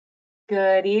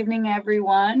Good evening,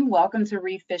 everyone. Welcome to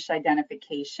Reef Fish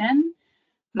Identification.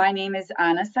 My name is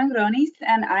Ana Zangroniz,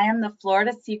 and I am the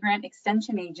Florida Sea Grant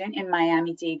Extension Agent in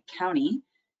Miami-Dade County.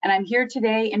 And I'm here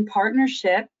today in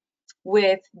partnership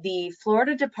with the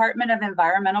Florida Department of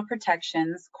Environmental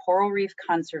Protection's Coral Reef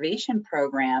Conservation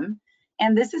Program.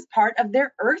 And this is part of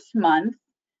their Earth Month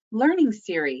learning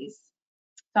series.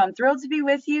 So I'm thrilled to be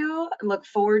with you. Look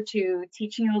forward to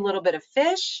teaching you a little bit of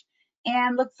fish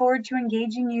and look forward to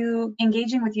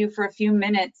engaging with you for a few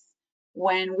minutes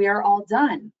when we are all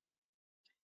done.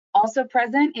 Also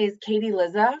present is Katie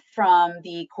Liza from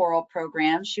the Coral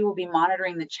program. She will be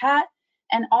monitoring the chat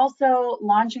and also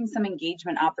launching some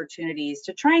engagement opportunities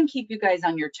to try and keep you guys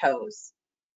on your toes.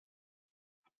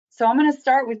 So I'm going to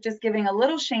start with just giving a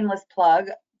little shameless plug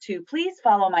to please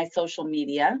follow my social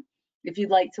media if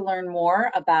you'd like to learn more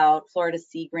about Florida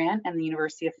Sea Grant and the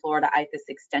University of Florida IFAS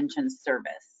Extension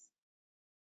Service.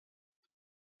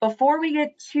 Before we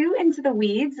get too into the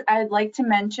weeds, I'd like to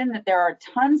mention that there are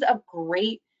tons of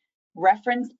great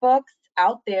reference books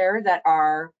out there that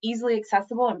are easily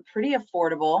accessible and pretty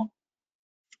affordable.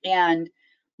 And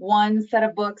one set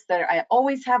of books that I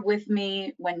always have with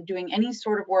me when doing any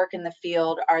sort of work in the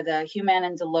field are the Human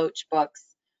and Deloach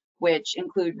books, which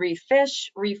include reef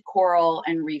fish, reef coral,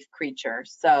 and reef creature.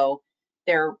 So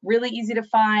they're really easy to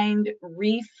find.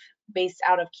 Reef, based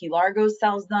out of Key Largo,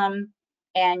 sells them.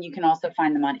 And you can also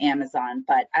find them on Amazon,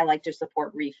 but I like to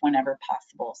support Reef whenever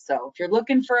possible. So if you're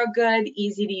looking for a good,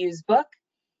 easy to use book,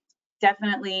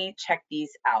 definitely check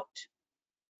these out.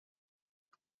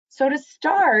 So to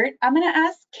start, I'm going to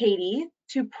ask Katie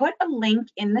to put a link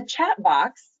in the chat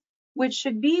box, which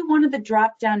should be one of the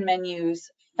drop-down menus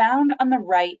found on the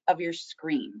right of your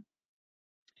screen.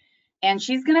 And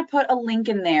she's going to put a link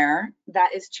in there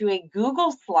that is to a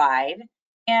Google slide.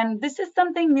 And this is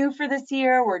something new for this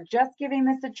year. We're just giving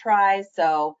this a try.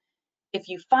 So if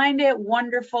you find it,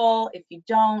 wonderful. If you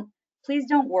don't, please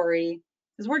don't worry,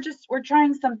 because we're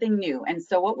trying something new. And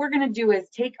so what we're going to do is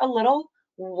take a little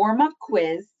warm-up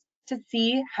quiz to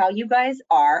see how you guys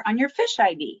are on your fish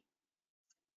ID.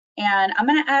 And I'm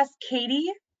going to ask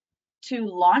Katie to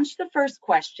launch the first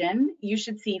question. You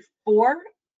should see 4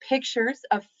 pictures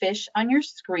of fish on your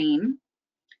screen,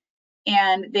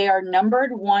 and they are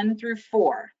numbered 1 through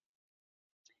 4.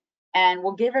 And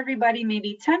we'll give everybody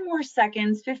maybe 10 more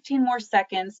seconds, 15 more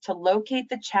seconds to locate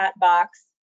the chat box,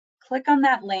 click on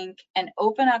that link, and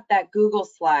open up that Google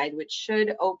slide, which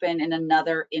should open in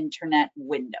another internet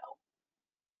window.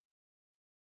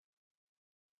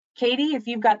 Katie, if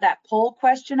you've got that poll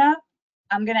question up,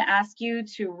 I'm going to ask you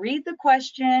to read the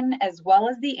question as well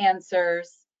as the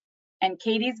answers. And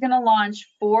Katie's going to launch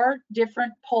 4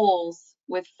 different polls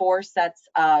with 4 sets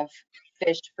of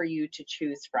fish for you to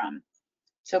choose from.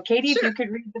 So Katie, Sure. if you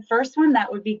could read the first one,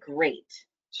 that would be great.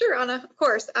 Sure, Anna, of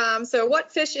course. So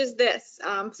what fish is this?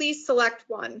 Please select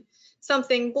one.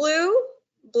 Something blue,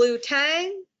 blue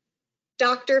tang,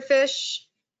 doctor fish,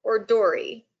 or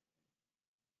dory.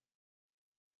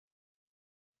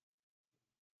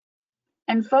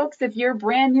 And folks, if you're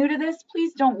brand new to this,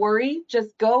 please don't worry.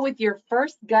 Just go with your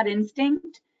first gut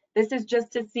instinct. This is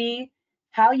just to see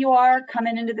how you are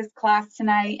coming into this class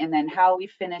tonight and then how we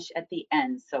finish at the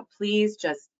end. So please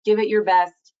just give it your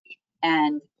best,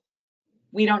 and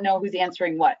we don't know who's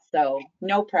answering what, so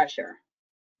no pressure.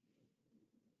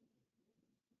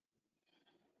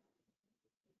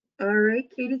 All right,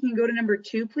 Katie, can you go to number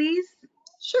 2, please?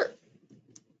 Sure.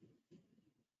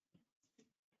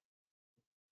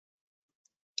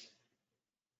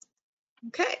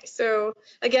 Okay, so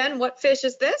again, what fish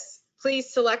is this?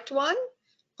 Please select one.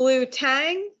 Blue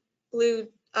tang, blue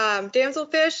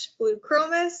damselfish, blue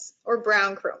chromis, or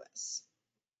brown chromis.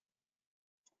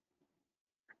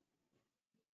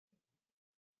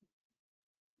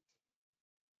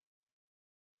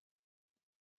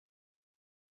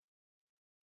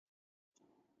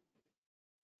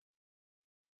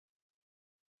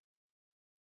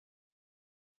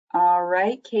 All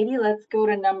right, Katie, let's go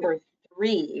to number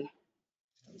 3.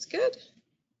 Sounds good.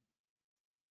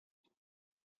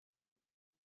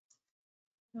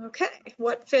 Okay,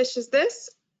 what fish is this?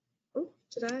 Oh,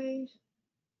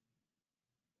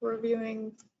 we're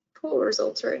viewing poll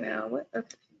results right now. What?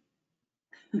 Okay.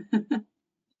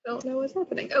 Don't know what's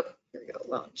happening. Oh, here we go,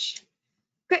 launch.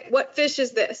 Okay, what fish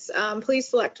is this? Please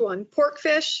select one.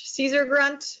 Porkfish, Caesar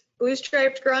grunt, blue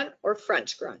striped grunt, or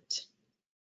French grunt.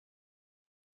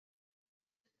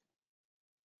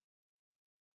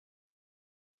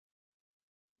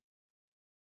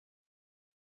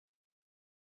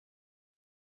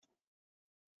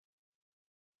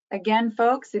 Again,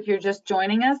 folks, if you're just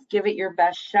joining us, give it your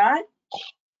best shot.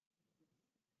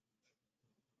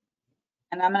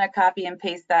 And I'm going to copy and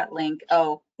paste that link.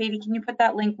 Oh, Katie, can you put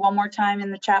that link one more time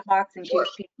in the chat box in case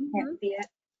people can't see it?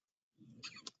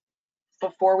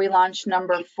 Before we launch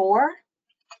number 4.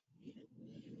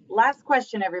 Last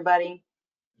question, everybody.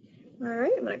 All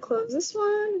right, I'm going to close this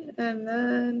one and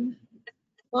then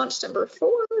launch number 4.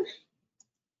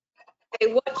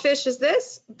 Okay, what fish is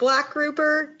this? Black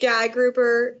grouper, gag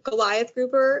grouper, Goliath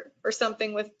grouper, or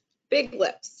something with big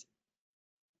lips?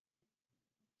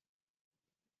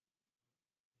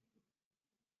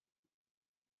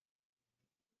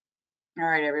 All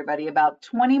right, everybody, about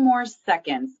 20 more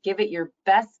seconds. Give it your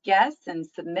best guess and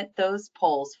submit those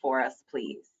polls for us,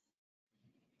 please.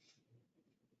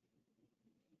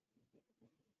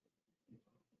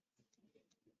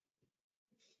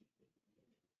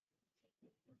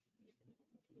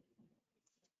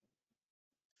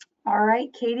 All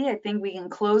right, Katie, I think we can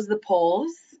close the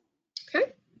polls.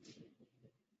 Okay.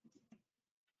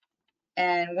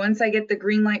 And once I get the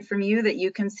green light from you that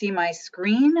you can see my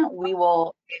screen, we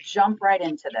will jump right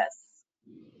into this.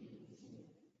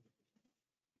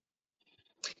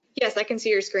 Yes, I can see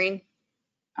your screen.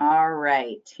 All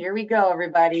right, here we go,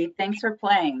 everybody. Thanks for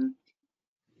playing.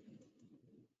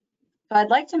 So I'd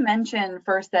like to mention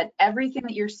first that everything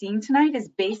that you're seeing tonight is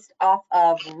based off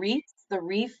of Reef, the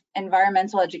Reef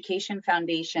Environmental Education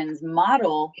Foundation's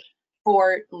model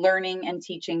for learning and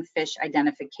teaching fish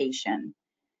identification.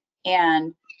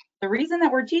 And the reason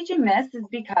that we're teaching this is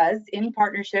because in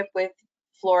partnership with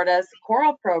Florida's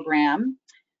Coral Program,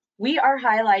 we are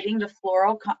highlighting the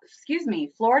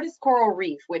Florida's Coral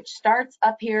Reef, which starts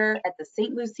up here at the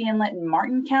St. Lucie Inlet in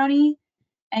Martin County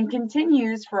and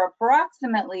continues for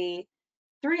approximately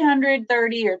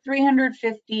 330 or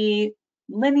 350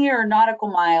 linear or nautical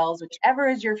miles, whichever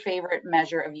is your favorite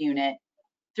measure of unit,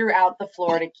 throughout the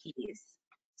Florida Keys.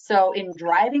 So in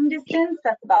driving distance,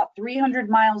 that's about 300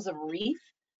 miles of reef,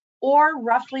 or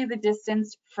roughly the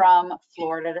distance from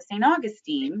Florida to St.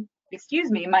 Augustine,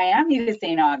 Miami to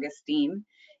St. Augustine.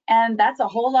 And that's a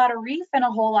whole lot of reef and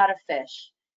a whole lot of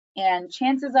fish. And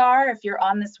chances are, if you're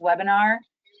on this webinar,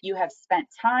 you have spent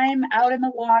time out in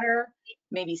the water,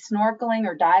 maybe snorkeling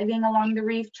or diving along the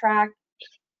reef track,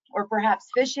 or perhaps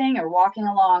fishing or walking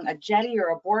along a jetty or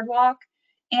a boardwalk.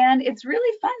 And it's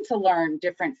really fun to learn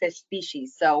different fish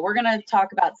species. So we're going to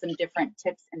talk about some different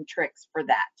tips and tricks for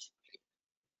that.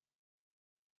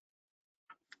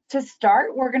 To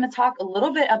start, we're going to talk a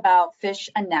little bit about fish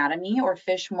anatomy or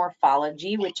fish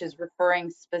morphology, which is referring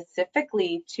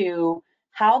specifically to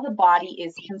how the body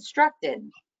is constructed.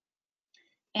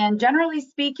 And generally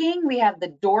speaking, we have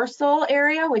the dorsal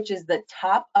area, which is the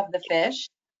top of the fish,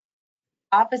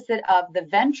 opposite of the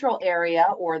ventral area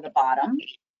or the bottom,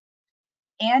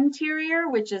 anterior,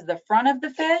 which is the front of the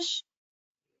fish,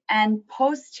 and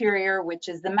posterior, which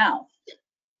is the mouth.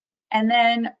 And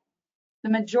then the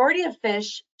majority of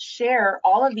fish share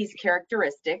all of these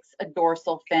characteristics: a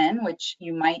dorsal fin, which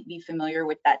you might be familiar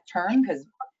with that term because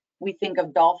we think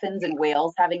of dolphins and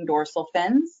whales having dorsal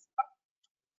fins.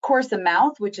 Of course, a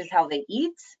mouth, which is how they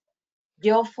eat.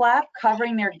 Gill flap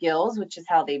covering their gills, which is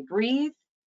how they breathe.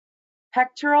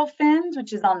 Pectoral fins,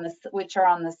 which are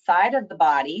on the side of the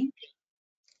body.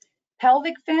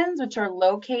 Pelvic fins, which are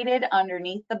located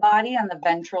underneath the body on the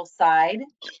ventral side.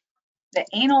 The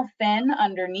anal fin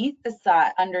underneath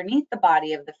the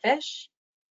body of the fish.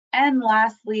 And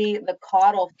lastly, the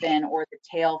caudal fin or the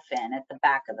tail fin at the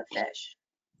back of the fish.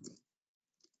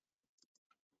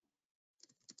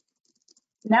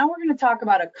 Now we're going to talk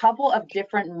about a couple of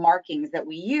different markings that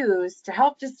we use to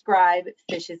help describe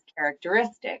fish's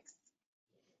characteristics.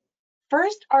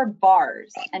 First are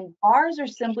bars, and bars are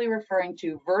simply referring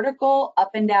to vertical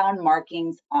up and down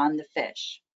markings on the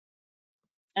fish.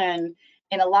 And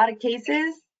in a lot of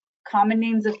cases, common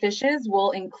names of fishes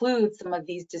will include some of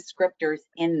these descriptors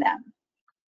in them.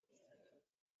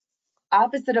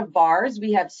 Opposite of bars,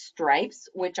 we have stripes,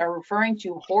 which are referring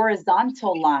to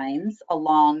horizontal lines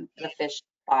along the fish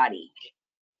body.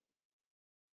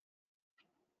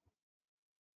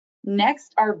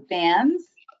 Next are bands,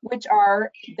 which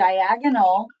are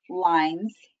diagonal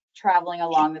lines traveling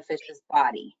along the fish's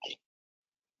body.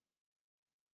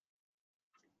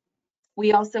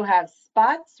 We also have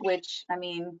spots, which, I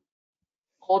mean,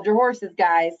 hold your horses,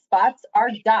 guys. Spots are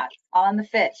dots on the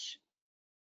fish.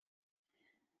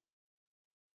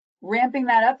 Ramping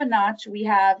that up a notch, we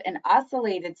have an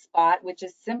ocellated spot, which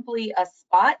is simply a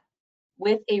spot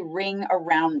with a ring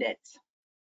around it.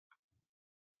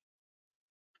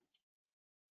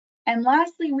 And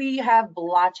lastly, we have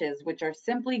blotches, which are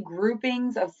simply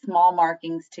groupings of small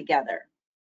markings together.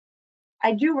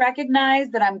 I do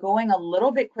recognize that I'm going a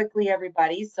little bit quickly,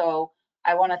 everybody, so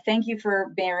I want to thank you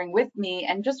for bearing with me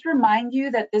and just remind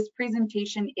you that this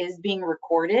presentation is being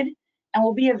recorded and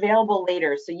will be available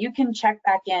later. So you can check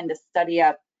back in to study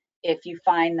up if you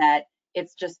find that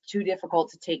it's just too difficult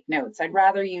to take notes. I'd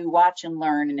rather you watch and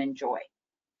learn and enjoy.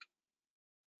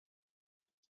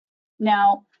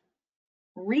 Now,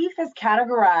 Reef has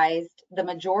categorized the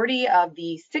majority of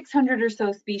the 600 or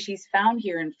so species found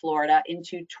here in Florida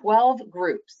into 12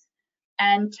 groups.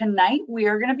 And tonight we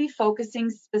are going to be focusing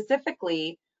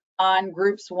specifically on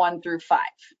groups 1 through 5.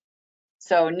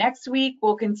 So next week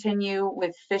we'll continue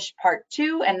with fish part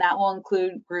 2, and that will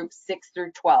include groups 6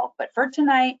 through 12. But for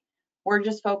tonight, we're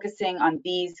just focusing on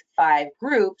these 5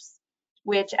 groups,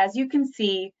 which, as you can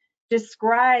see,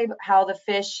 describe how the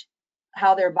fish,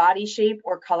 how their body shape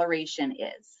or coloration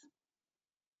is.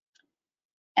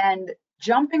 And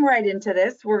jumping right into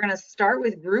this, we're going to start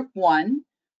with group 1,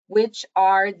 which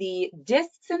are the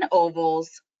discs and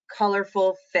ovals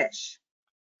colorful fish.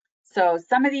 So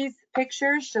some of these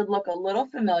pictures should look a little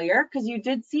familiar because you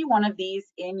did see one of these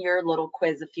in your little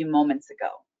quiz a few moments ago.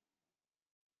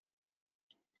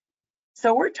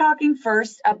 So we're talking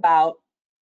first about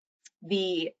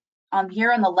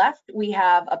here on the left, we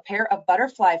have a pair of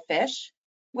butterfly fish,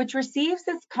 which receives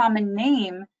its common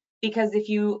name because if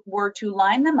you were to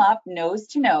line them up nose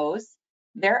to nose,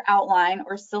 their outline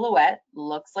or silhouette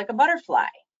looks like a butterfly.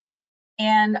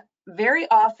 And very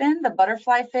often the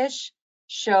butterfly fish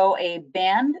show a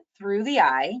band through the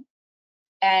eye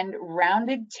and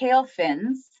rounded tail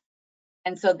fins.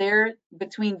 And so they're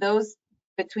between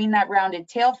that rounded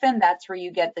tail fin, that's where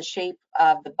you get the shape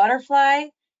of the butterfly.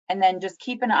 And then just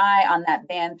keep an eye on that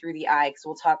band through the eye because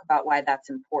we'll talk about why that's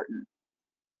important.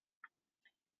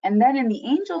 And then in the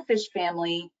angelfish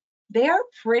family, they are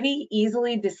pretty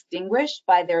easily distinguished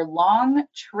by their long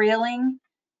trailing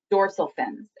dorsal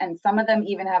fins. And some of them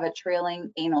even have a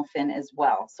trailing anal fin as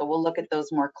well. So we'll look at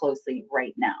those more closely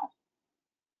right now.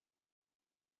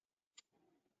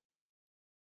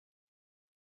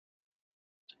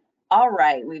 All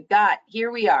right,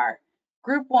 here we are.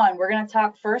 Group 1, we're going to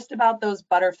talk first about those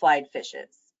butterfly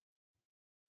fishes.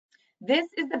 This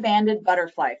is the banded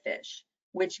butterfly fish,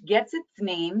 which gets its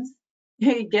name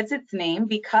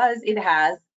because it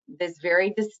has this very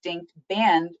distinct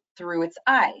band through its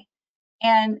eye.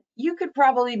 And you could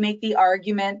probably make the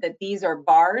argument that these are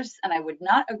bars, and I would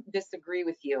not disagree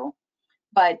with you,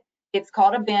 but it's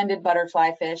called a banded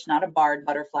butterfly fish, not a barred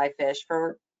butterfly fish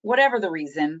for whatever the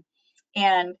reason.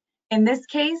 And in this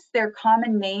case, their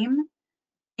common name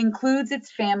includes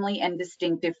its family and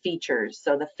distinctive features.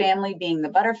 So the family being the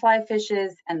butterfly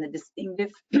fishes and the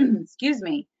distinctive,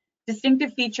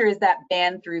 distinctive feature is that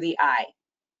band through the eye.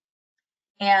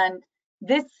 And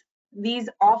these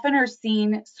often are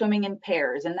seen swimming in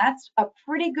pairs, and that's a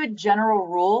pretty good general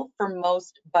rule for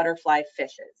most butterfly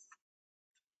fishes.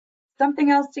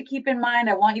 Something else to keep in mind,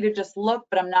 I want you to just look,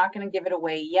 but I'm not going to give it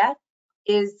away yet,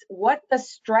 is what the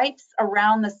stripes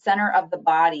around the center of the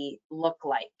body look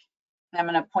like. I'm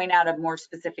going to point out a more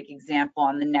specific example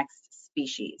on the next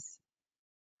species.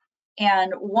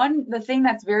 And the thing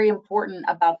that's very important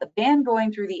about the band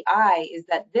going through the eye is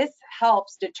that this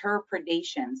helps deter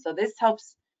predation. So this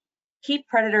helps keep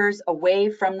predators away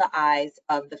from the eyes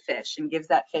of the fish and gives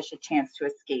that fish a chance to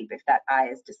escape if that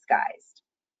eye is disguised.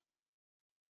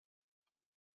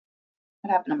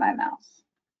 What happened to my mouse?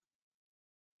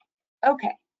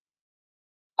 Okay.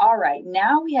 All right,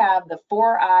 now we have the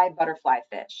 4-eye butterfly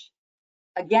fish.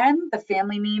 Again, the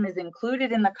family name is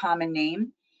included in the common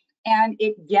name, and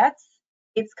it gets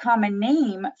its common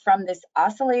name from this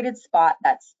ocellated spot,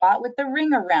 that spot with the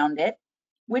ring around it,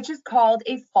 which is called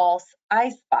a false eye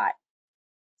spot.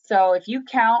 So if you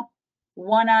count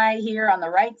one eye here on the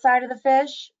right side of the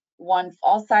fish, one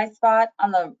false eye spot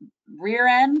on the rear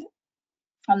end,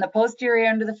 on the posterior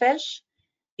end of the fish,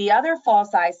 the other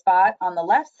false eye spot on the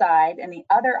left side, and the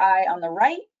other eye on the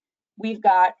right, we've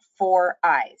got 4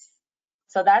 eyes.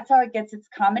 So that's how it gets its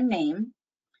common name.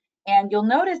 And you'll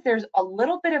notice there's a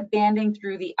little bit of banding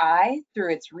through the eye,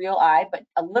 through its real eye, but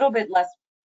a little bit less,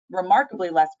 remarkably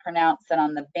less pronounced than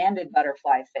on the banded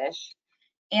butterfly fish.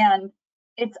 And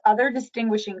its other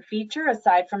distinguishing feature,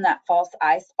 aside from that false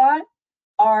eye spot,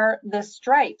 are the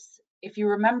stripes. If you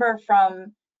remember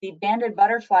from the banded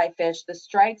butterfly fish, the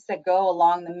stripes that go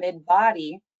along the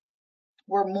mid-body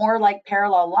were more like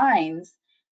parallel lines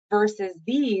versus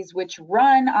these, which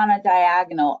run on a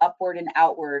diagonal upward and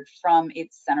outward from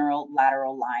its central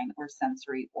lateral line or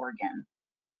sensory organ.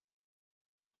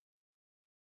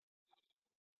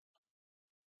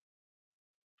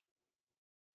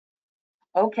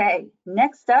 Okay,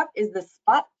 next up is the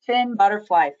spot fin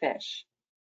butterfly fish.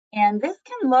 And this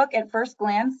can look at first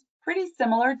glance pretty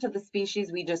similar to the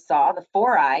species we just saw, the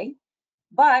four-eye,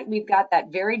 but we've got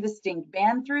that very distinct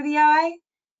band through the eye.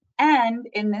 And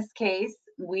in this case,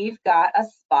 we've got a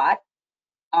spot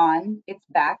on its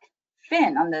back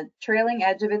fin, on the trailing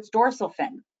edge of its dorsal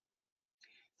fin.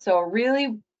 So a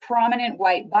really prominent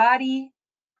white body,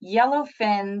 yellow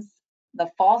fins, the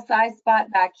false eye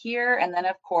spot back here, and then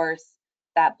of course,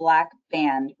 that black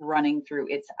band running through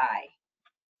its eye.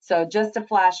 So just to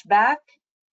flash back,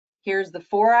 here's the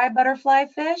four-eye butterfly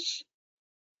fish,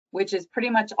 which is pretty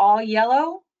much all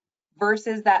yellow,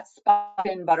 versus that spot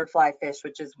fin butterfly fish,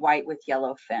 which is white with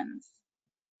yellow fins.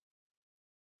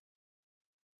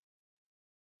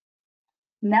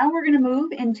 Now we're going to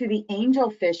move into the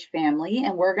angelfish family,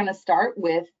 and we're going to start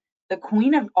with the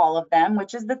queen of all of them,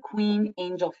 which is the queen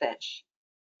angelfish.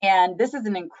 And this is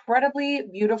an incredibly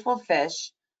beautiful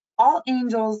fish. All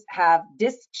angels have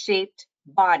disc-shaped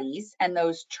bodies and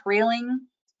those trailing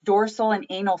dorsal and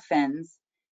anal fins.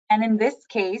 And in this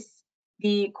case,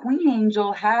 the queen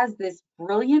angel has this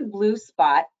brilliant blue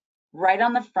spot right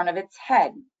on the front of its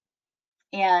head.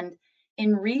 And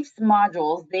in Reef's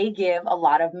modules, they give a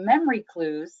lot of memory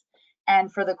clues.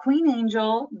 And for the queen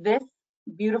angel, this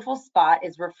beautiful spot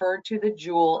is referred to the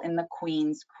jewel in the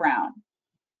queen's crown.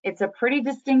 It's a pretty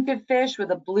distinctive fish with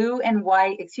a blue and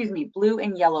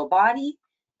yellow body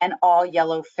and all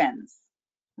yellow fins.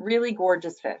 Really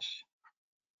gorgeous fish.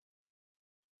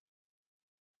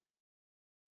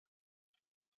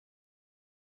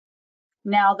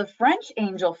 Now the French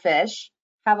angelfish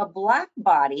have a black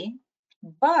body,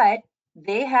 but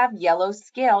they have yellow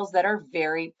scales that are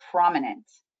very prominent.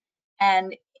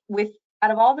 And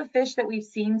out of all the fish that we've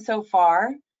seen so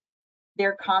far,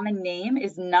 their common name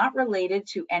is not related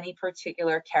to any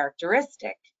particular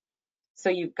characteristic. So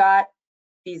you've got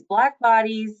these black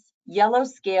bodies, yellow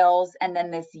scales, and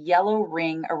then this yellow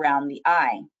ring around the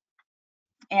eye.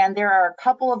 And there are a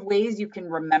couple of ways you can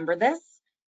remember this.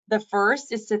 The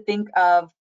first is to think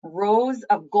of rows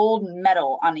of gold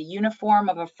metal on a uniform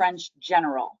of a French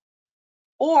general.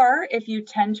 Or if you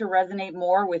tend to resonate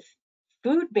more with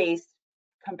food-based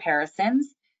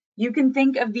comparisons, you can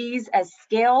think of these as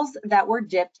scales that were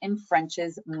dipped in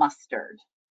French's mustard.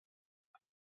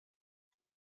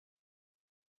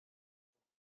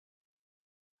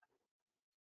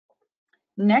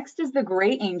 Next is the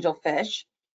gray angelfish,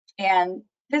 and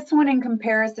this one in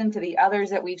comparison to the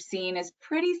others that we've seen is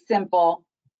pretty simple.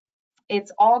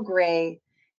 It's all gray.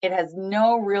 It has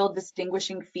no real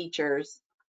distinguishing features,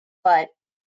 but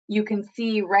you can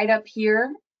see right up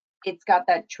here, it's got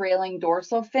that trailing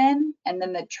dorsal fin and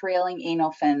then the trailing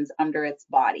anal fins under its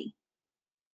body.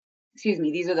 Excuse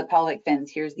me, these are the pelvic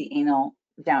fins. Here's the anal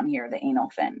down here, the anal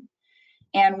fin.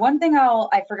 And one thing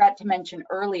I forgot to mention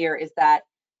earlier is that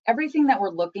everything that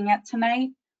we're looking at tonight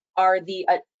are the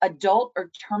adult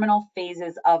or terminal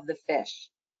phases of the fish.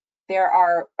 There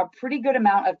are a pretty good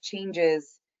amount of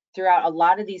changes throughout a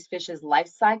lot of these fish's life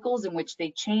cycles in which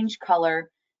they change color.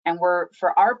 And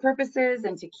for our purposes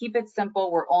and to keep it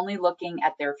simple, we're only looking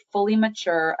at their fully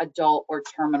mature adult or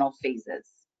terminal phases.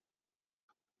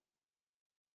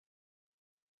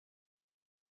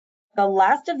 The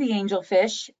last of the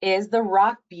angelfish is the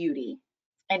rock beauty.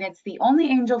 And it's the only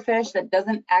angelfish that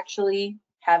doesn't actually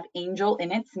have angel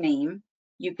in its name.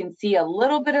 You can see a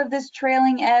little bit of this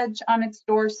trailing edge on its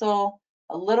dorsal,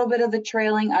 a little bit of the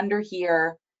trailing under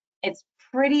here. It's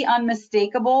pretty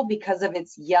unmistakable because of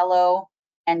its yellow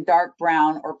and dark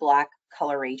brown or black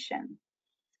coloration.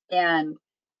 And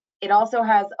it also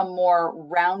has a more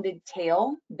rounded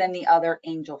tail than the other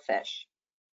angelfish.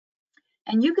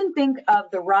 And you can think of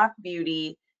the rock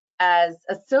beauty as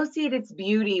associate its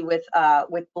beauty with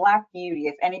Black Beauty,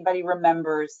 if anybody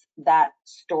remembers that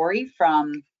story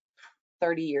from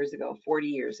 30 years ago, 40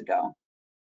 years ago.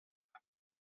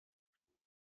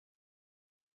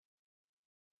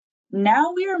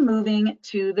 Now we are moving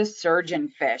to the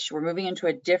surgeonfish. We're moving into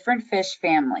a different fish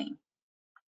family.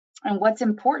 And what's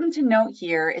important to note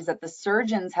here is that the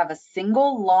surgeons have a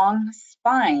single long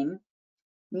spine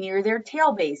near their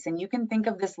tail base. And you can think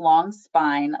of this long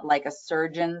spine like a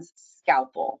surgeon's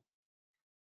scalpel.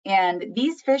 And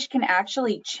these fish can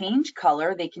actually change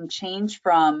color. They can change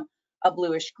from a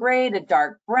bluish gray to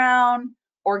dark brown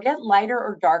or get lighter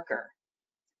or darker.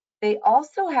 They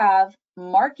also have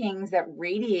markings that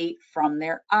radiate from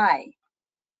their eye.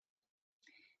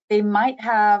 They might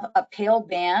have a pale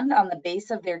band on the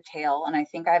base of their tail, and I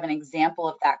think I have an example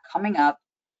of that coming up.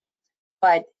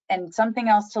 And something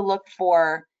else to look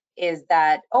for is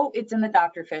that, oh, it's in the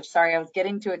doctorfish. Sorry, I was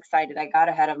getting too excited. I got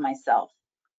ahead of myself.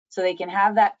 So they can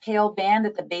have that pale band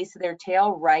at the base of their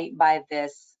tail right by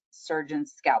this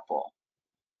surgeon's scalpel.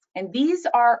 And these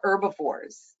are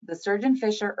herbivores. The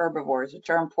surgeonfish are herbivores, which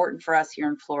are important for us here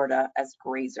in Florida as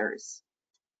grazers.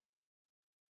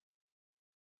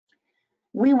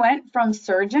 We went from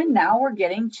surgeon, now we're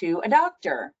getting to a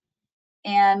doctor.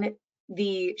 And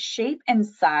the shape and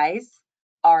size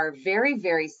are very,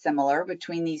 very similar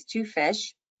between these two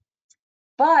fish.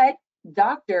 But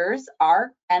doctors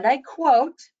are, and I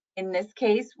quote, in this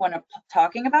case, when I'm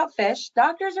talking about fish,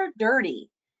 doctors are dirty.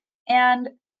 And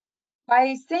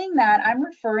by saying that, I'm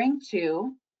referring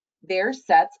to their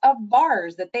sets of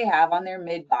bars that they have on their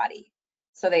mid-body.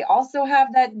 So they also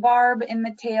have that barb in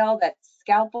the tail, that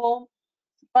scalpel,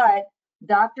 but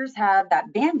doctors have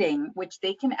that banding, which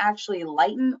they can actually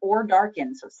lighten or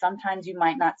darken. So sometimes you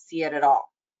might not see it at all.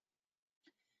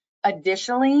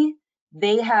 Additionally,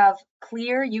 they have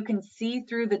clear, you can see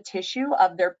through the tissue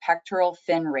of their pectoral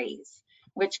fin rays,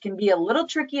 which can be a little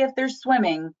tricky if they're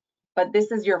swimming, but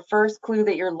this is your first clue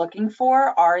that you're looking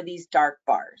for are these dark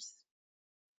bars.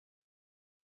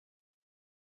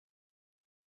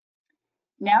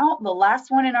 Now, the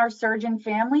last one in our surgeon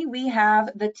family, we have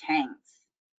the tangs.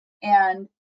 And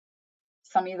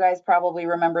some of you guys probably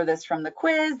remember this from the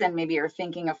quiz and maybe you're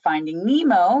thinking of Finding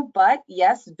Nemo, but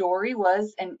yes, Dory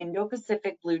was an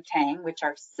Indo-Pacific blue tang, which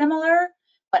are similar,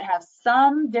 but have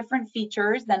some different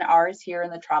features than ours here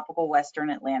in the tropical Western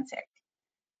Atlantic.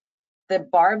 The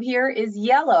barb here is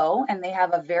yellow and they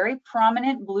have a very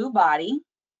prominent blue body.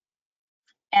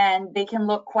 And they can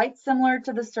look quite similar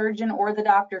to the surgeon or the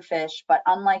doctor fish, but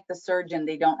unlike the surgeon,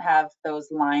 they don't have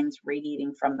those lines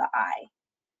radiating from the eye.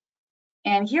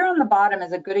 And here on the bottom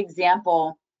is a good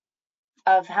example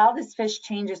of how this fish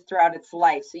changes throughout its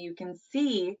life. So you can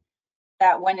see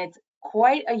that when it's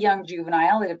quite a young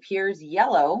juvenile, it appears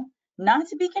yellow, not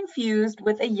to be confused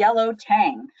with a yellow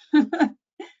tang,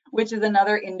 which is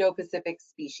another Indo-Pacific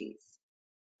species.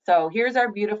 So here's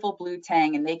our beautiful blue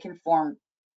tang, and they can form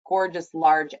gorgeous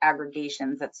large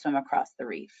aggregations that swim across the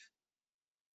reef.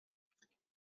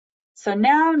 So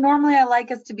now normally I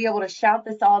like us to be able to shout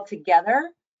this all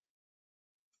together.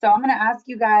 So I'm going to ask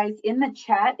you guys in the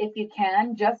chat, if you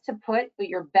can, just to put what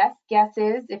your best guess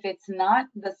is if it's not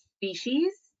the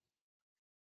species.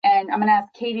 And I'm going to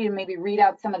ask Katie to maybe read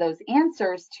out some of those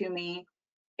answers to me.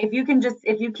 If you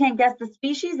can't guess the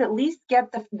species, at least guess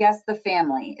the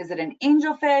family. Is it an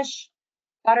angelfish,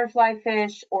 butterfly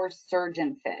fish, or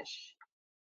surgeonfish?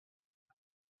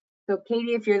 So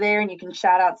Katie, if you're there and you can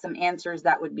shout out some answers,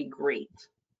 that would be great.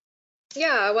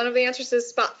 Yeah, one of the answers is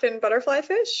spot-fin butterfly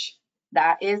fish.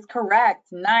 That is correct.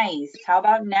 Nice. How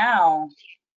about now?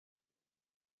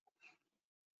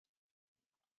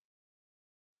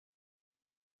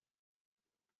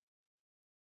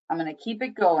 I'm going to keep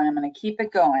it going. I'm going to keep it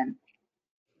going.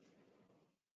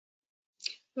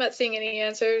 I'm not seeing any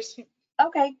answers.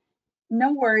 Okay.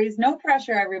 No worries. No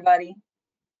pressure, everybody.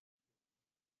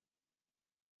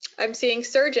 I'm seeing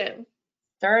surgeon.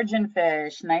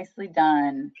 Surgeonfish. Nicely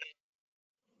done.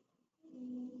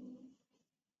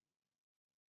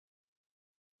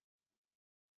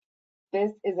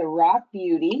 This is a rock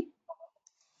beauty.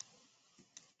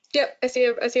 Yep, I see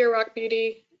a rock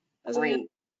beauty. Great.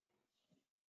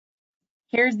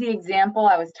 Here's the example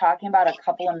I was talking about a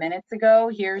couple of minutes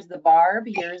ago. Here's the barb.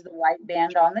 Here's the white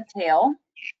band on the tail.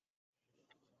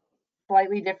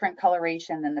 Slightly different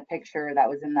coloration than the picture that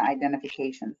was in the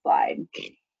identification slide.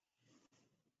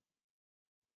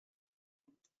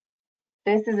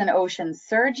 This is an ocean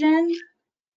surgeon.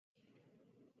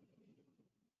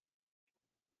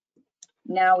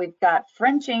 Now we've got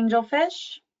French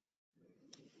angelfish,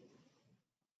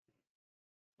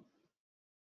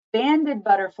 banded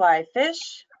butterfly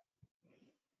fish,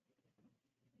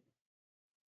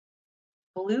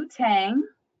 blue tang,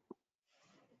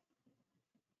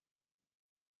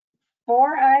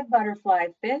 four-eyed butterfly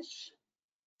fish,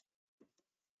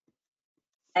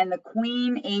 and the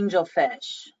queen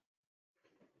angelfish.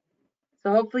 So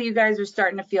hopefully you guys are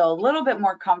starting to feel a little bit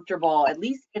more comfortable, at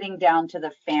least getting down to the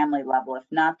family level, if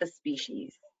not the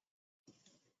species.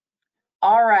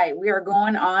 All right, we are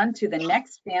going on to the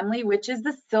next family, which is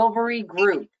the silvery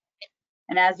group.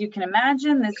 And as you can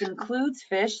imagine, this includes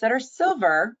fish that are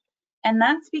silver, and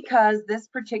that's because this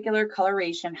particular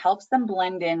coloration helps them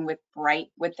blend in with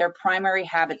their primary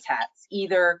habitats,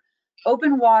 either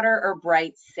open water or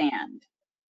bright sand.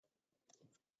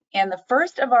 And the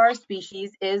first of our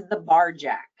species is the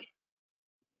barjack.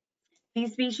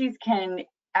 These species can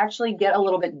actually get a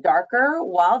little bit darker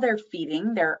while they're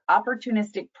feeding. They're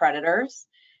opportunistic predators.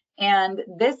 And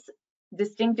this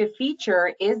distinctive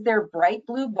feature is their bright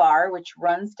blue bar, which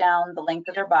runs down the length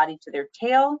of their body to their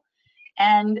tail.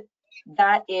 And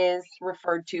that is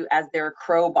referred to as their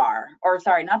crowbar, or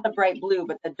sorry, not the bright blue,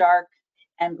 but the dark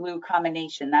and blue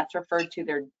combination. That's referred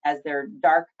to as their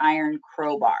dark iron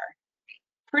crowbar.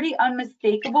 Pretty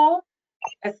unmistakable,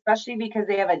 especially because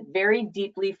they have a very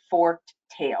deeply forked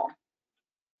tail.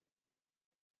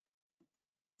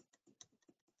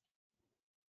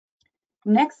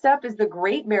 Next up is the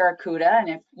great barracuda, and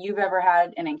if you've ever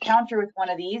had an encounter with one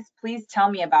of these, please tell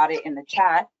me about it in the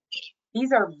chat.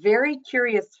 These are very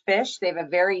curious fish. They have a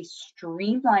very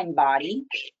streamlined body.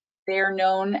 They are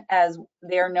known as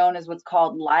what's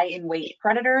called lie-in-wait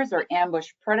predators or ambush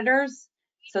predators.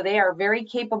 So they are very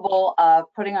capable of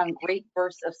putting on great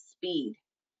bursts of speed.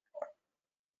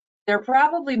 They're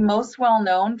probably most well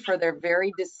known for their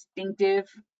very distinctive,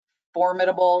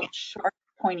 formidable, sharp,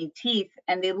 pointy teeth,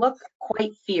 and they look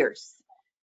quite fierce.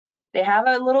 They have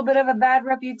a little bit of a bad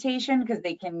reputation because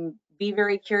they can be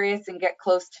very curious and get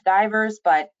close to divers,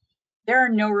 but there are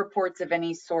no reports of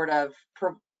any sort of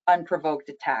unprovoked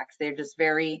attacks. They're just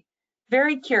very,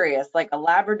 very curious, like a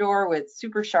Labrador with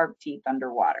super sharp teeth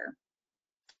underwater.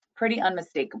 Pretty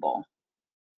unmistakable.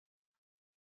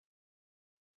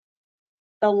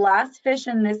 The last fish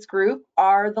in this group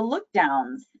are the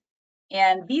lookdowns.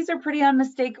 And these are pretty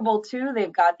unmistakable too.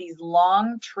 They've got these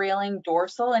long trailing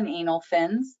dorsal and anal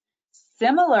fins,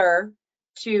 similar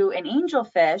to an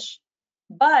angelfish.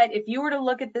 But if you were to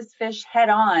look at this fish head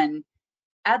on,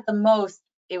 at the most,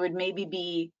 it would maybe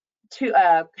be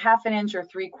half an inch or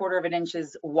 3/4 of an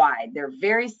inches wide. They're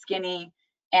very skinny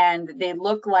and they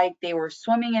look like they were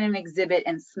swimming in an exhibit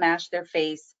and smashed their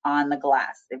face on the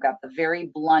glass. They've got the very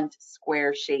blunt,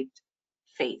 square shaped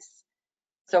face.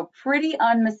 So pretty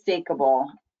unmistakable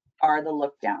are the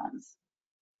lookdowns.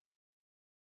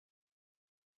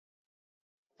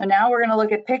 So now we're going to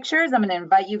look at pictures. I'm going to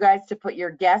invite you guys to put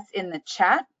your guess in the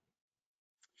chat.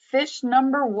 Fish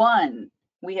number 1.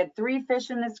 We had 3 fish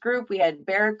in this group. We had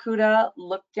barracuda,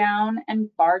 lookdown, and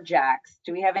barjacks.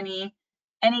 Do we have any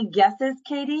guesses,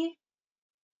 Katie?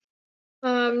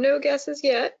 No guesses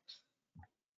yet.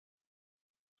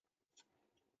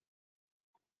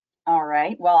 All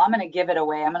right, well, I'm going to give it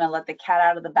away. I'm going to let the cat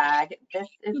out of the bag. This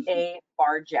is a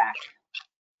barjack.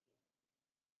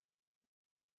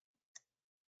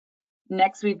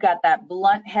 Next, we've got that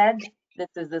blunt head. This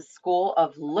is the school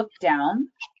of lookdown.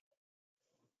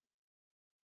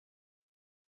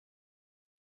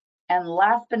 And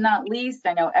last but not least,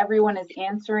 I know everyone is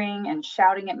answering and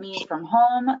shouting at me from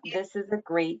home. This is a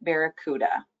great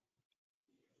barracuda.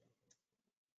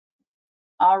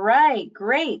 All right,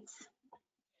 great.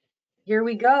 Here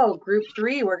we go, group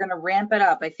 3. We're gonna ramp it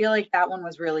up. I feel like that one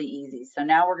was really easy. So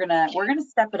now we're gonna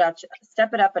step it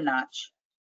up a notch.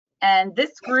 And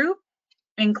this group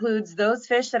includes those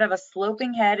fish that have a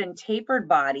sloping head and tapered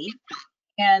body.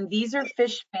 And these are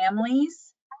fish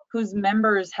families whose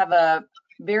members have a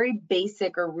very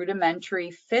basic or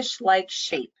rudimentary fish-like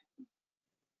shape.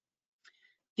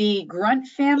 The grunt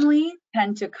family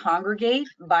tend to congregate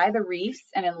by the reefs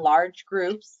and in large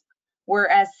groups,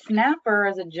 whereas snapper,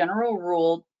 as a general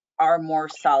rule, are more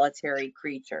solitary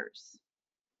creatures.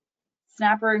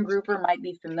 Snapper and grouper might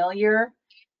be familiar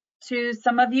to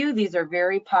some of you. These are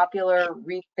very popular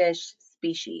reef fish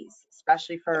species,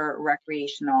 especially for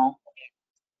recreational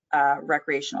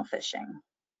fishing.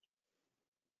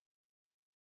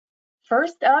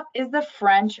 First up is the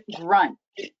French grunt.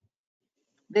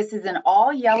 This is an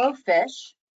all yellow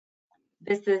fish.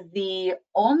 This is the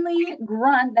only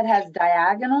grunt that has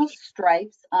diagonal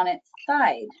stripes on its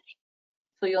side.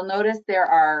 So you'll notice there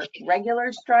are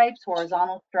regular stripes,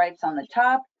 horizontal stripes on the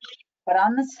top, but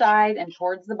on the side and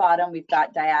towards the bottom, we've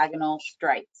got diagonal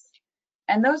stripes.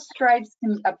 And those stripes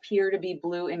can appear to be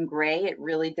blue and gray. It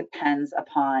really depends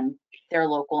upon their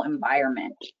local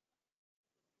environment.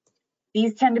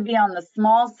 These tend to be on the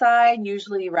small side,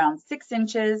 usually around 6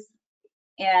 inches.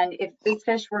 And if this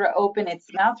fish were to open its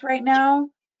mouth right now,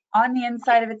 on the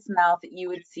inside of its mouth, you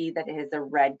would see that it has a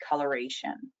red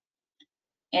coloration.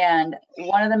 And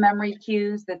one of the memory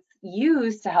cues that's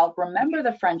used to help remember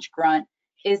the French grunt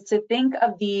is to think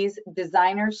of these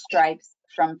designer stripes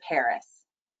from Paris.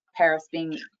 Paris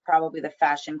being probably the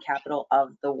fashion capital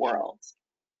of the world.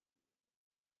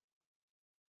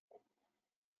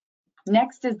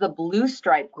 Next is the blue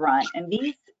stripe grunt, and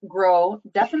these grow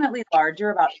definitely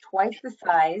larger, about twice the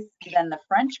size than the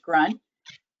French grunt.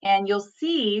 And you'll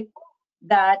see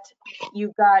that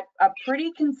you've got a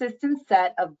pretty consistent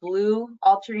set of blue,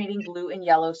 alternating blue and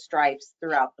yellow stripes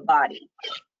throughout the body.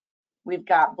 We've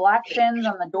got black fins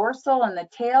on the dorsal and the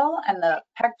tail, and the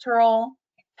pectoral,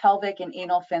 pelvic, and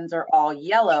anal fins are all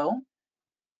yellow.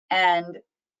 And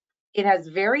it has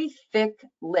very thick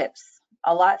lips,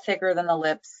 a lot thicker than the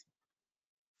lips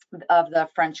of the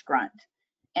French grunt,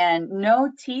 and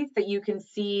no teeth that you can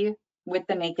see with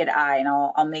the naked eye, and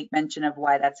I'll make mention of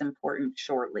why that's important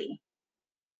shortly.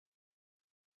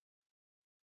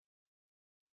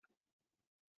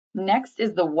 Next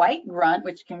is the white grunt,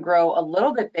 which can grow a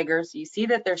little bit bigger. So you see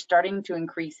that they're starting to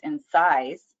increase in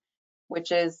size,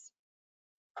 which is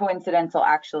coincidental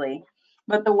actually.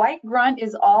 But the white grunt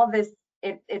is all this,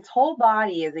 its whole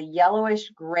body is a yellowish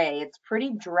gray. It's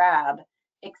pretty drab,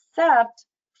 except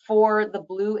for the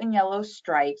blue and yellow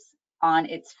stripes on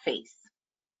its face.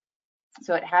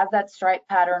 So it has that stripe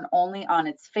pattern only on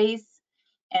its face,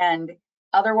 and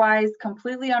otherwise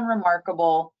completely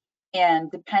unremarkable.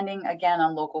 And depending again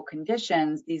on local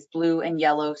conditions, these blue and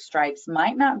yellow stripes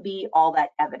might not be all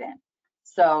that evident.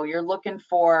 So you're looking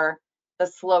for the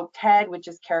sloped head, which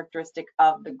is characteristic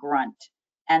of the grunt,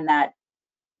 and that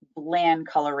bland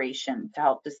coloration to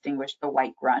help distinguish the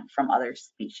white grunt from other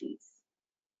species.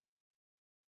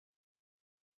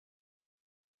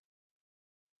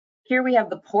 Here we have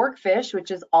the porkfish, which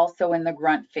is also in the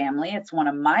grunt family. It's one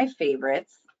of my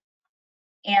favorites.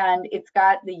 And it's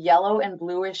got the yellow and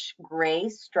bluish gray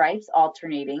stripes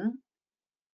alternating,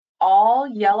 all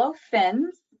yellow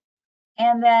fins,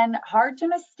 and then hard to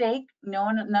mistake,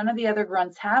 none of the other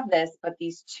grunts have this, but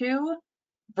these two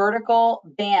vertical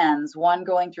bands, one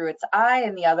going through its eye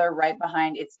and the other right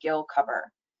behind its gill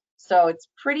cover. So it's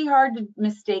pretty hard to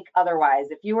mistake otherwise.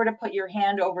 If you were to put your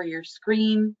hand over your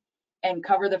screen and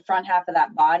cover the front half of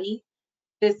that body,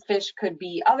 this fish could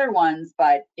be other ones,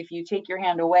 but if you take your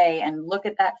hand away and look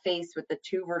at that face with the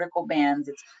two vertical bands,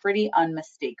 it's pretty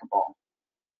unmistakable.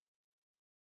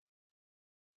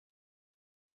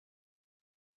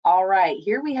 All right,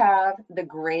 here we have the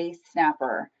gray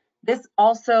snapper. This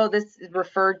is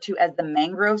referred to as the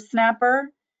mangrove snapper,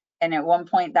 and at one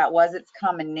point that was its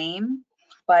common name,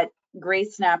 but gray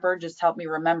snapper just helped me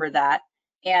remember that.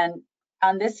 And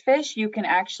on this fish, you can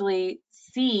actually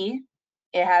see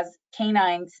it has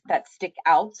canines that stick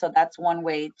out, so that's one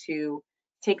way to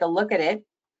take a look at it.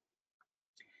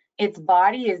 Its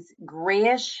body is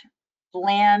grayish,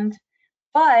 bland,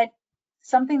 but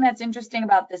something that's interesting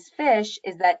about this fish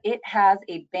is that it has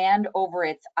a band over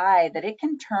its eye that it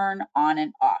can turn on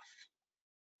and off.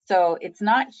 So it's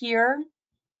not here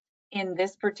in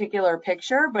this particular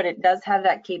picture, but it does have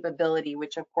that capability,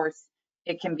 which of course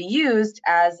it can be used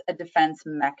as a defense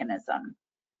mechanism.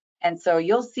 And so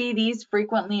you'll see these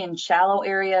frequently in shallow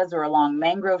areas or along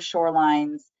mangrove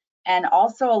shorelines and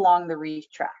also along the reef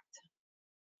tract.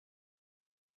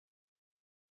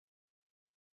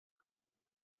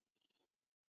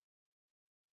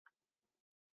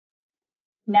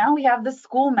 Now we have the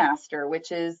schoolmaster,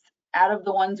 which is, out of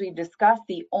the ones we've discussed,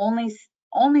 the only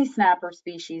snapper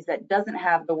species that doesn't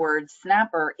have the word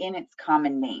snapper in its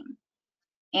common name.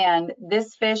 And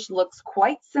this fish looks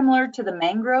quite similar to the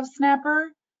mangrove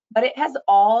snapper, but it has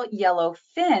all yellow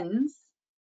fins,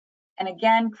 and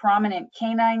again, prominent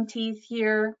canine teeth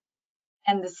here.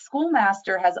 And the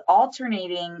schoolmaster has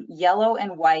alternating yellow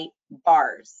and white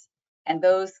bars, and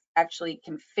those actually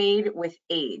can fade with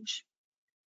age.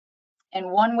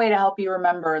 And one way to help you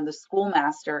remember the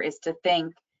schoolmaster is to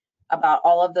think about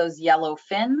all of those yellow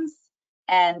fins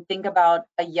and think about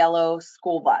a yellow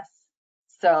school bus.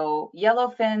 So yellow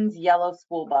fins, yellow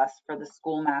school bus for the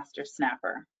schoolmaster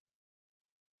snapper.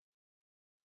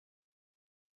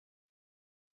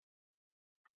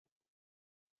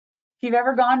 If you've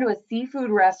ever gone to a seafood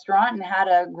restaurant and had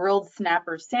a grilled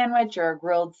snapper sandwich or a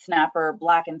grilled snapper,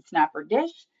 blackened snapper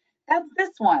dish, that's this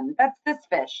one, that's this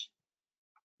fish.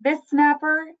 This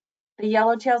snapper, the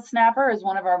yellowtail snapper, is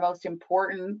one of our most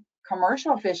important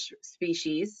commercial fish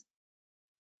species,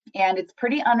 and it's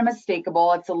pretty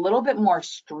unmistakable. It's a little bit more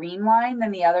streamlined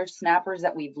than the other snappers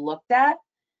that we've looked at, a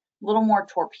little more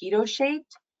torpedo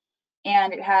shaped,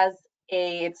 and it has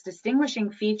its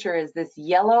distinguishing feature is this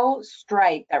yellow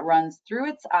stripe that runs through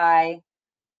its eye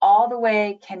all the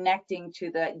way connecting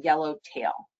to the yellow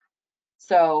tail.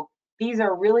 So these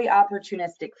are really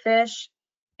opportunistic fish.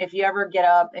 If you ever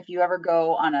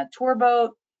go on a tour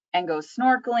boat and go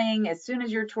snorkeling, as soon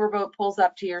as your tour boat pulls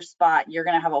up to your spot, you're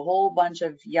gonna have a whole bunch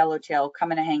of yellowtail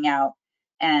coming to hang out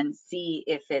and see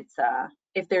if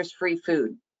there's free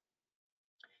food.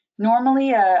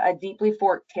 Normally, a deeply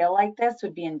forked tail like this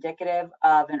would be indicative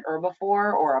of an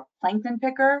herbivore or a plankton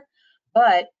picker,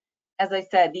 but as I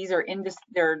said,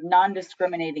 they're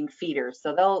non-discriminating feeders,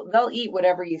 so they'll eat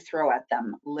whatever you throw at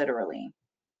them, literally.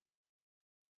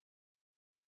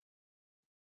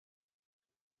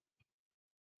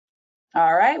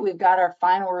 All right, we've got our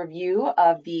final review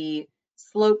of the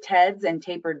sloped heads and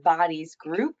tapered bodies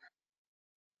group.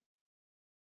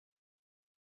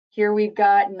 Here we've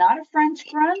got not a French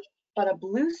grunt, but a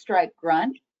blue stripe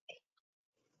grunt.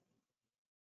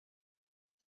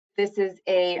 This is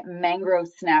a mangrove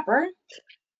snapper.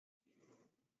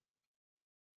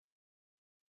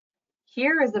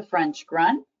 Here is a French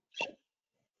grunt.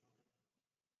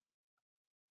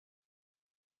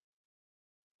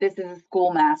 This is a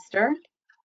schoolmaster.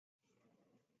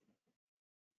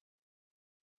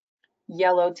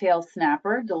 Yellowtail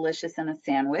snapper, delicious in a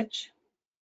sandwich.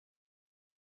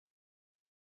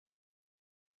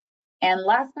 And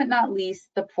last but not least,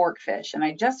 the porkfish. And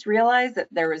I just realized that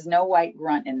there is no white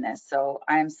grunt in this, so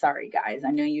I'm sorry, guys.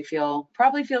 I know you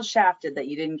probably feel shafted that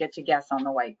you didn't get to guess on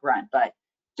the white grunt, but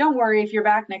don't worry, if you're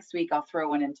back next week, I'll throw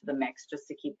one into the mix just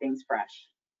to keep things fresh.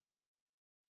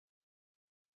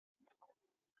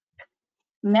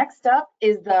 Next up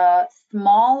is the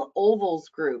small ovals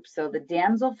group, so the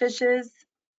damselfishes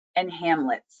and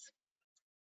hamlets.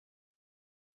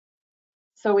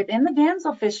 So within the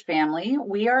damselfish family,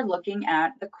 we are looking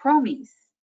at the chromies.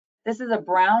 This is a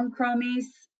brown chromies.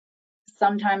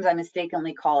 Sometimes I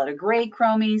mistakenly call it a gray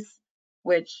chromies,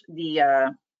 which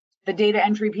the data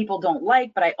entry people don't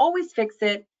like, but I always fix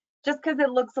it just because it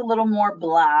looks a little more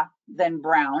blah than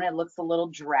brown. It looks a little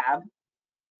drab.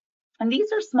 And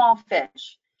these are small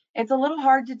fish. It's a little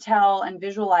hard to tell and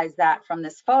visualize that from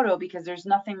this photo because there's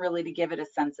nothing really to give it a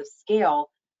sense of scale.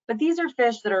 But these are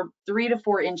fish that are 3 to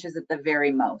 4 inches at the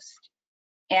very most.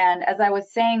 And as I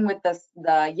was saying with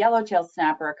the yellowtail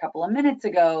snapper a couple of minutes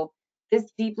ago,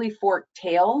 this deeply forked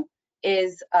tail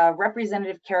is a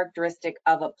representative characteristic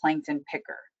of a plankton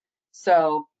picker.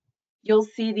 So you'll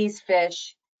see these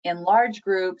fish in large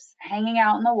groups hanging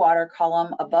out in the water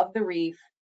column above the reef,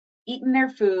 eating their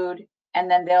food, and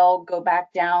then they'll go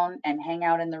back down and hang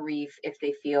out in the reef if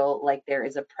they feel like there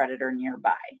is a predator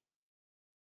nearby.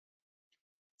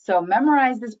 So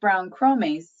memorize this brown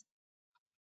chromies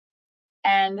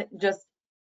and just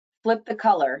flip the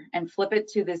color and flip it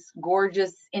to this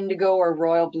gorgeous indigo or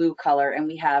royal blue color, and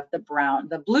we have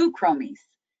the blue chromies.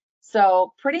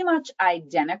 So pretty much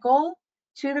identical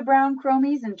to the brown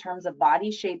chromies in terms of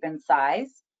body shape and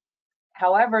size.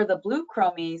 However, the blue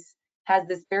chromies has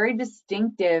this very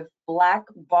distinctive black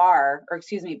bar, or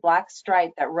excuse me, black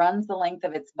stripe that runs the length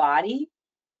of its body,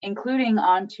 including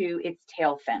onto its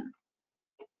tail fin.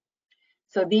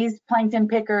 So these plankton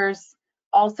pickers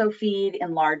also feed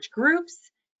in large groups,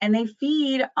 and they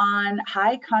feed on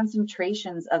high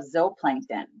concentrations of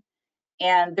zooplankton.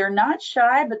 And they're not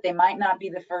shy, but they might not be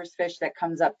the first fish that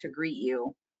comes up to greet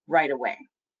you right away.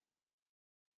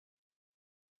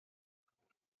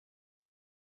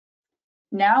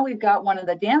 Now we've got one of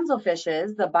the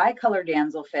damselfishes, the bicolor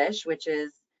damselfish, which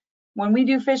is, when we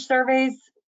do fish surveys,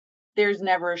 there's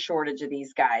never a shortage of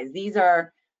these guys. These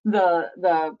are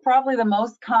probably the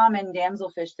most common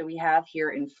damselfish that we have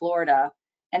here in Florida,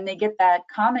 and they get that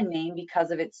common name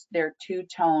because of their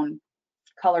two-tone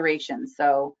coloration.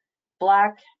 So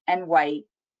black and white.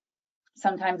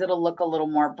 Sometimes it'll look a little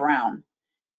more brown.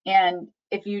 And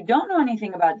if you don't know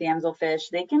anything about damselfish,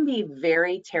 they can be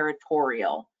very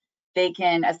territorial. They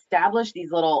can establish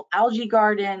these little algae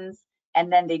gardens,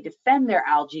 and then they defend their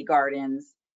algae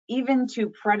gardens, even to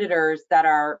predators that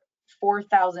are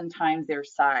 4,000 times their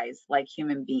size, like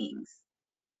human beings.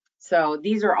 So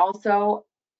these are also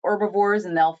herbivores,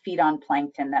 and they'll feed on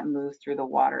plankton that moves through the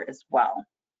water as well.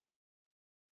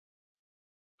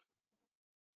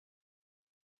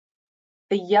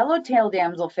 The yellowtail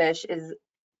damselfish is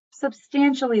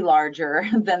substantially larger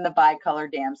than the bicolor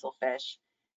damselfish.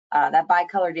 That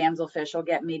bicolor damselfish will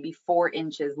get maybe 4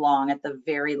 inches long at the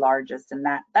very largest, and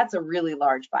that's a really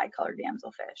large bicolor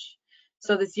damselfish.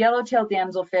 So this yellowtail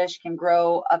damselfish can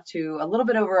grow up to a little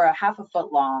bit over a ½ a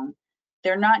foot long.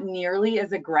 They're not nearly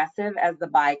as aggressive as the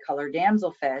bicolor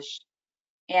damselfish.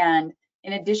 And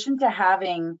in addition to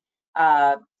having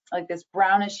like this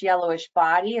brownish yellowish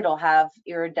body, it'll have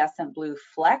iridescent blue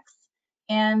flecks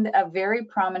and a very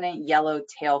prominent yellow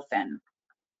tail fin.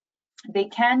 They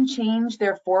can change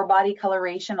their forebody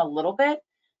coloration a little bit,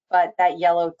 but that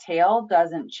yellow tail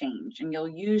doesn't change. And you'll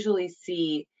usually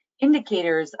see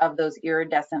indicators of those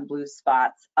iridescent blue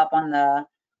spots up on the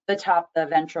top,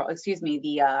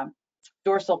 the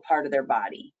dorsal part of their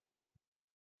body.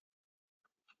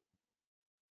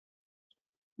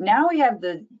 Now we have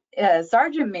the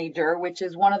sergeant major, which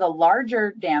is one of the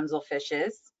larger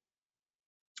damselfishes.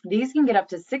 These can get up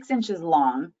to 6 inches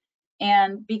long.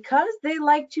 And because they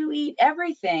like to eat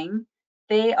everything,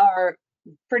 they are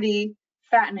pretty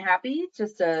fat and happy,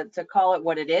 just to call it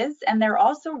what it is. And they're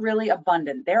also really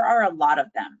abundant. There are a lot of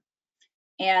them.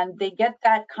 And they get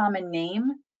that common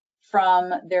name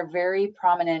from their very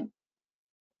prominent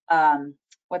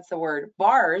what's the word,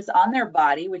 bars on their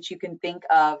body, which you can think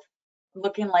of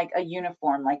looking like a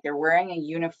uniform, like they're wearing a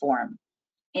uniform.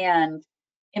 And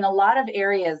in a lot of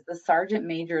areas, the sergeant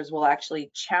majors will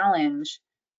actually challenge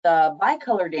the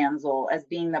bicolor damsel as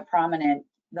being the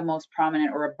most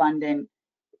prominent or abundant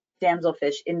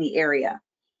damselfish in the area.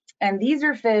 And these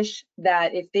are fish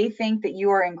that if they think that you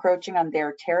are encroaching on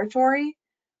their territory,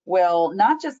 will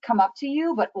not just come up to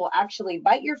you, but will actually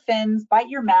bite your fins, bite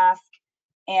your mask,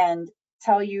 and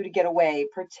tell you to get away,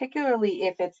 particularly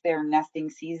if it's their nesting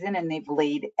season and they've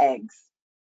laid eggs.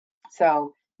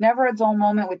 So never a dull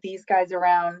moment with these guys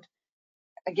around.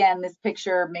 Again, this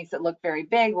picture makes it look very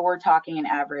big, but we're talking an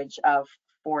average of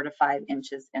 4 to 5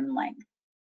 inches in length.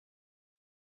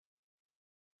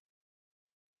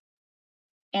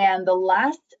 And the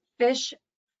last fish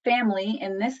family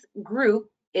in this group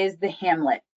is the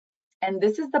hamlet. And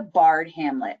this is the barred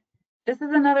hamlet. This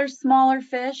is another smaller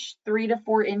fish, 3 to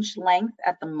 4 inch length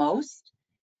at the most.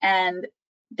 And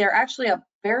they're actually a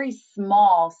very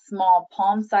small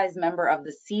palm-sized member of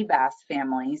the sea bass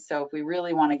family. So if we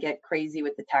really want to get crazy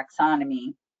with the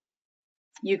taxonomy,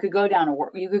 you could go down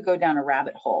a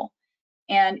rabbit hole.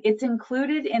 And it's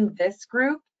included in this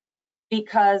group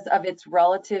because of its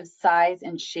relative size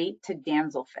and shape to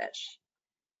damselfish.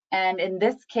 And in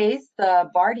this case, the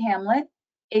barred hamlet,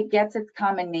 it gets its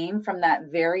common name from that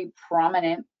very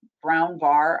prominent brown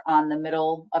bar on the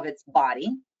middle of its body,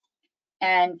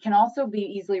 and can also be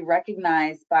easily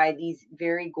recognized by these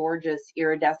very gorgeous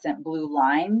iridescent blue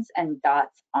lines and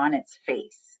dots on its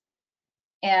face.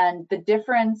 And the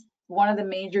difference, one of the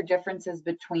major differences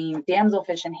between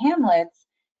damselfish and hamlets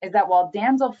is that while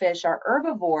damselfish are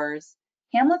herbivores,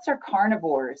 hamlets are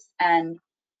carnivores. And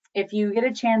if you get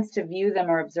a chance to view them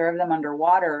or observe them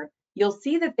underwater, you'll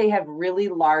see that they have really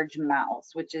large mouths,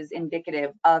 which is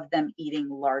indicative of them eating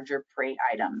larger prey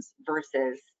items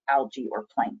versus algae or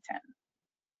plankton.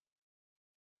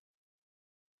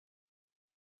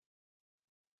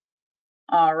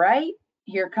 All right,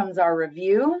 here comes our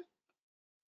review.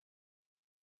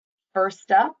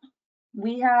 First up,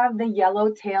 we have the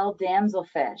yellow-tailed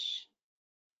damselfish.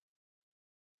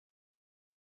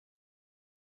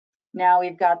 Now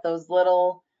we've got those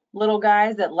little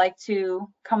guys that like to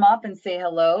come up and say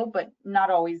hello, but not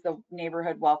always the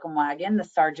neighborhood welcome wagon, the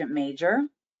sergeant major.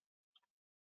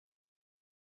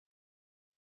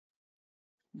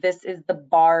 This is the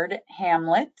barred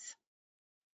hamlet.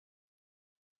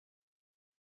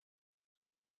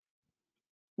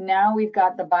 Now we've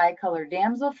got the bicolor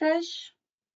damselfish,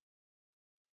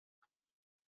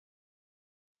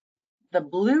 the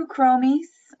blue chromis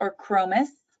or chromis,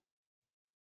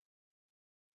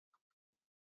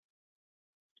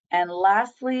 and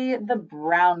lastly, the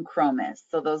brown chromis.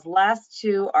 So those last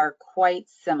two are quite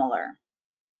similar.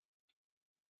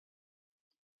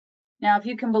 Now, if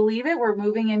you can believe it, we're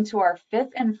moving into our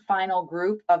fifth and final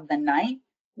group of the night,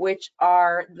 which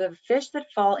are the fish that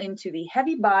fall into the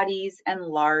heavy bodies and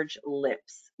large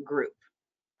lips group.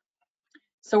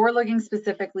 So we're looking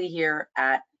specifically here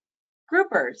at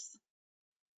groupers.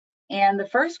 And the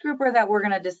first grouper that we're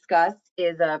going to discuss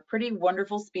is a pretty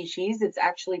wonderful species. It's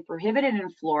actually prohibited in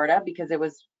Florida because it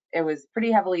was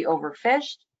pretty heavily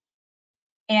overfished.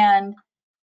 And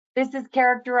this is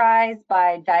characterized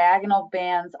by diagonal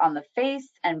bands on the face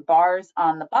and bars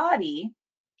on the body.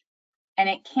 And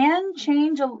it can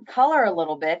change color a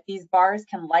little bit. These bars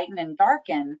can lighten and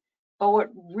darken. But what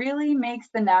really makes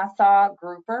the Nassau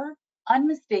grouper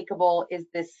unmistakable is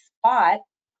this spot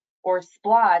or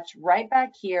splotch right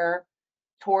back here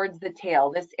towards the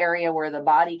tail. This area where the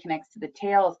body connects to the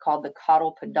tail is called the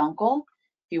caudal peduncle.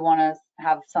 If you want to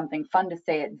have something fun to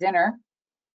say at dinner,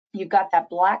 you've got that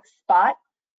black spot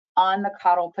on the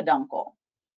caudal peduncle.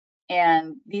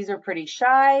 And these are pretty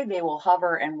shy. They will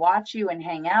hover and watch you and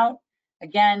hang out.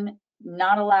 Again,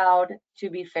 not allowed to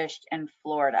be fished in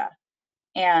Florida.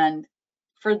 And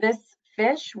for this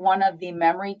fish, one of the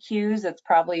memory cues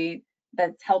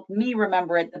that's helped me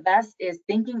remember it the best is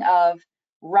thinking of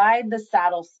ride the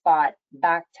saddle spot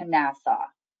back to Nassau.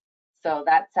 So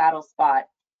that saddle spot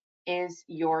is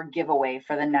your giveaway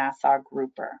for the Nassau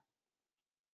grouper.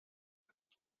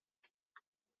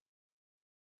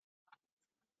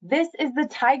 This is the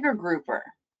tiger grouper.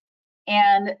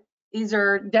 And these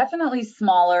are definitely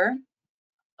smaller,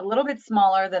 a little bit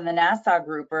smaller than the Nassau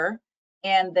grouper.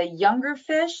 And the younger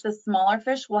fish, the smaller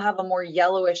fish, will have a more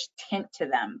yellowish tint to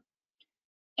them.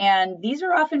 And these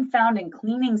are often found in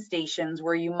cleaning stations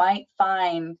where you might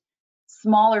find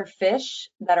smaller fish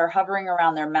that are hovering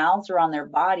around their mouths or on their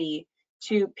body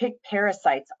to pick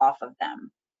parasites off of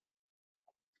them.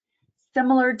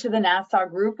 Similar to the Nassau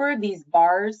grouper, these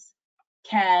bars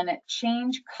can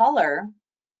change color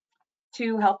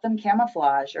to help them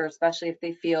camouflage, or especially if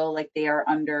they feel like they are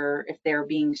if they're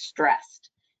being stressed.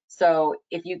 So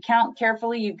if you count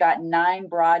carefully, you've got 9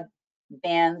 broad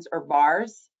bands or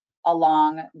bars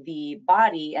along the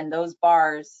body, and those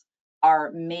bars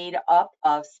are made up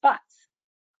of spots.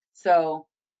 So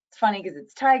it's funny because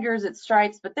it's tigers, it's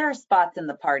stripes, but there are spots in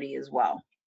the party as well.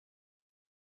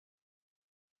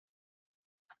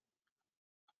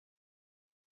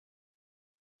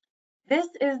 This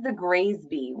is the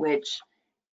Graysby, which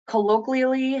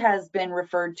colloquially has been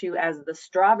referred to as the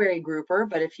strawberry grouper,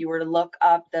 but if you were to look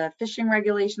up the fishing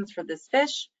regulations for this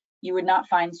fish, you would not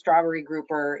find strawberry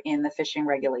grouper in the fishing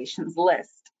regulations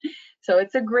list. So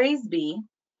it's a Graysby,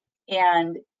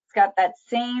 and it's got that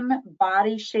same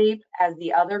body shape as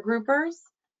the other groupers,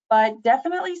 but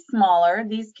definitely smaller.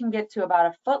 These can get to about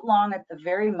 1 foot long at the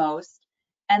very most,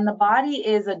 and the body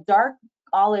is a dark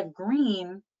olive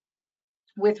green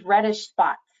with reddish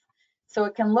spots. So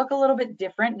it can look a little bit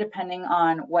different depending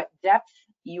on what depth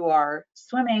you are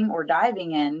swimming or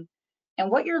diving in. And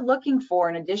what you're looking for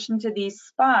in addition to these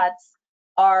spots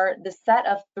are the set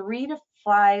of 3 to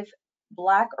 5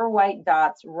 black or white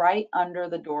dots right under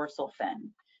the dorsal fin.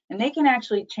 And they can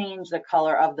actually change the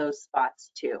color of those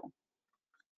spots too.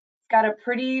 It's got a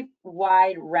pretty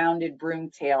wide rounded broom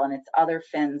tail, and its other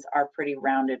fins are pretty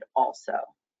rounded also.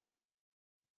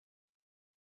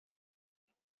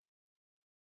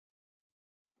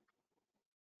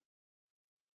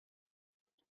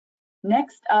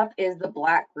 Next up is the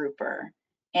black grouper.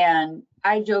 And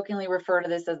I jokingly refer to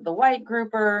this as the white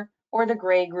grouper or the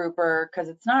gray grouper because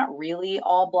it's not really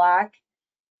all black.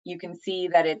 You can see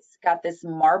that it's got this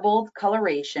marbled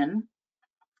coloration,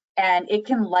 and it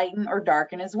can lighten or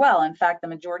darken as well. In fact, the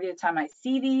majority of the time I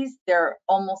see these, they're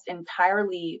almost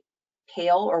entirely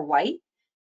pale or white,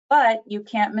 but you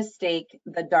can't mistake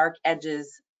the dark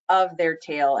edges of their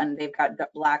tail, and they've got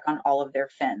black on all of their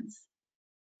fins.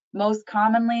 Most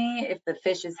commonly, if the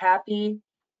fish is happy,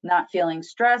 not feeling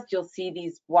stressed, you'll see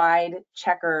these wide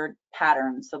checkered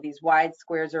patterns. So these wide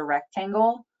squares or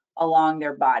rectangle along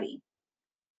their body.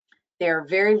 They're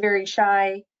very, very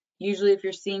shy. Usually if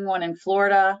you're seeing one in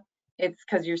Florida, it's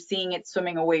because you're seeing it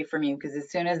swimming away from you, because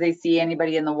as soon as they see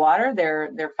anybody in the water,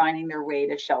 they're finding their way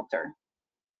to shelter.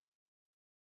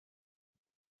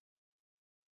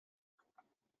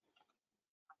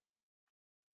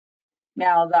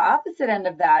 Now, the opposite end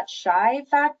of that shy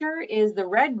factor is the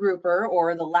red grouper,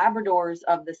 or the Labradors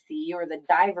of the sea, or the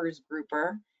divers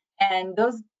grouper. And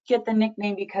those get the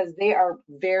nickname because they are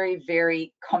very,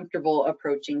 very comfortable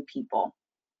approaching people.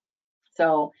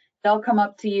 So they'll come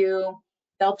up to you,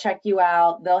 they'll check you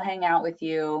out, they'll hang out with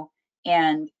you,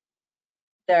 and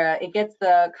it gets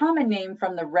the common name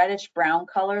from the reddish brown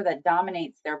color that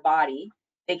dominates their body.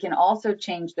 They can also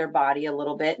change their body a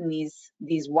little bit, and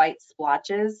these white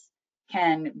splotches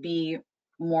can be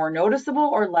more noticeable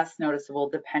or less noticeable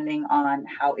depending on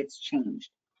how it's changed.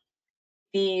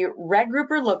 The red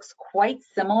grouper looks quite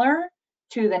similar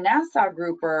to the Nassau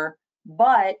grouper,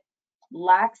 but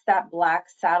lacks that black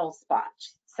saddle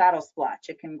splotch.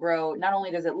 It can grow, not only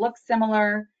does it look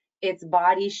similar, its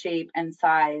body shape and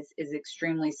size is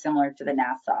extremely similar to the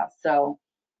Nassau. So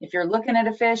if you're looking at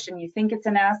a fish and you think it's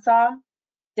a Nassau,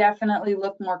 definitely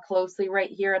look more closely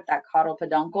right here at that caudal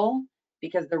peduncle,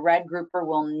 because the red grouper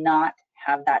will not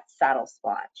have that saddle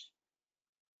splotch.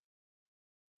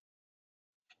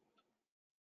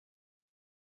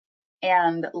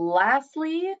 And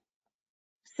lastly,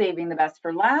 saving the best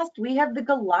for last, we have the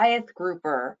Goliath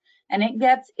grouper, and it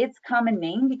gets its common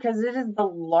name because it is the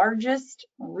largest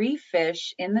reef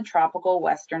fish in the tropical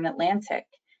Western Atlantic.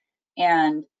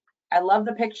 And I love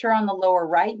the picture on the lower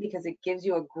right because it gives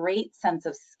you a great sense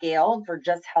of scale for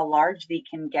just how large they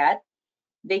can get.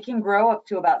 They can grow up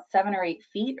to about 7 or 8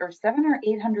 feet, or 700 or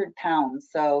 800 pounds.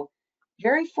 So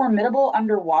very formidable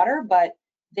underwater, but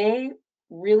they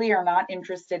really are not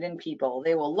interested in people.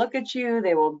 They will look at you,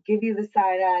 they will give you the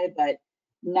side eye, but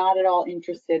not at all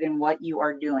interested in what you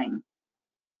are doing.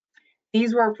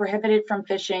 These were prohibited from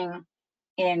fishing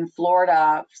in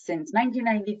Florida since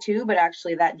 1992, but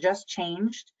actually that just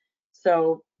changed.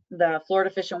 So the Florida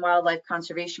Fish and Wildlife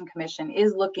Conservation Commission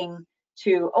is looking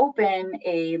to open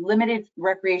a limited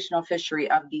recreational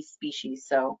fishery of these species.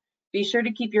 So be sure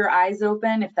to keep your eyes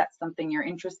open if that's something you're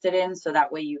interested in, so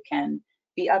that way you can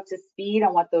be up to speed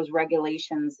on what those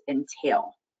regulations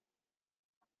entail.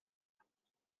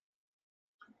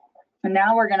 And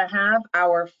now we're going to have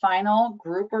our final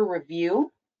grouper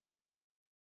review.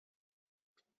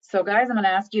 So guys, I'm going to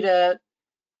ask you to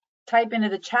type into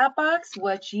the chat box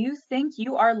what you think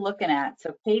you are looking at.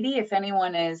 So Katie, if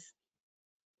anyone is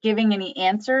giving any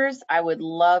answers, I would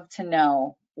love to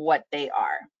know what they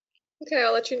are. Okay,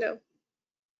 I'll let you know.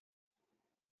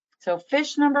 So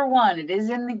fish number 1, it is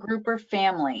in the grouper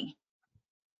family.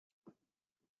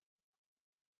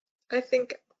 I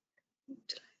think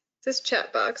this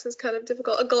chat box is kind of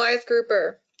difficult. A Goliath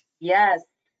grouper. Yes,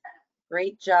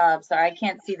 great job. So I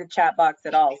can't see the chat box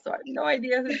at all, so I have no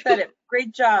idea who said it.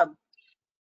 Great job.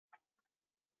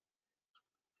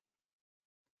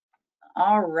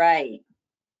 All right,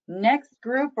 next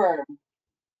grouper.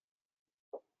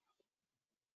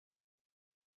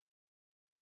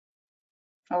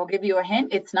 I will give you a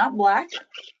hint. It's not black.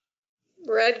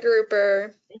 Red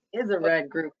grouper. It is a red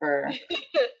grouper.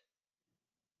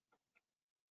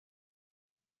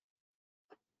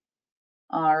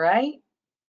 All right.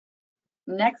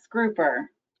 Next grouper.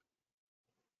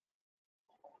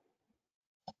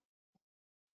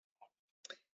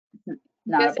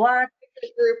 Not Yes, a black.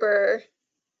 grouper.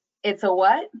 It's a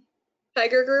what?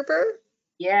 Tiger grouper?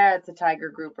 Yeah, it's a tiger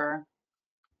grouper.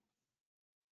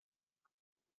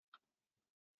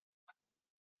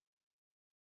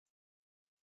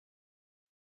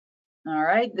 All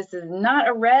right, this is not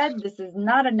a red, this is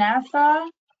not a Nassau,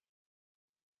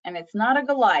 and it's not a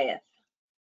Goliath.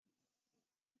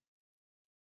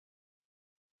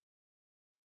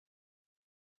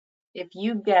 If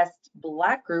you guessed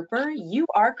black grouper, you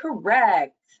are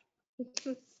correct.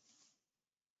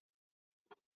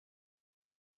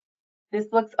 This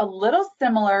looks a little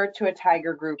similar to a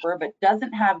tiger grouper, but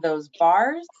doesn't have those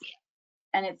bars,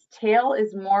 and its tail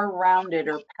is more rounded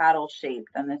or paddle shaped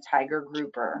than the tiger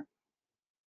grouper.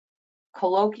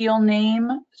 Colloquial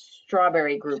name,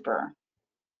 strawberry grouper.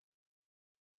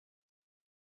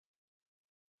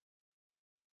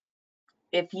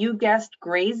 If you guessed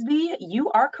Graysby, you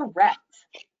are correct.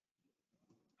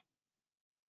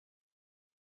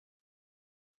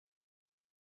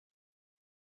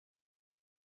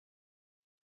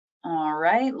 All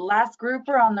right, last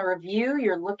grouper on the review,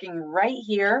 you're looking right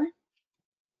here.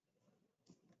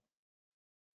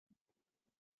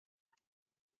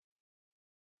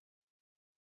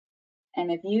 And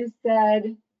if you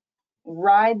said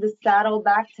ride the saddle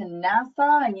back to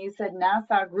Nassau and you said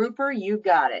Nassau grouper, you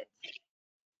got it.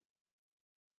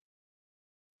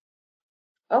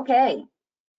 Okay,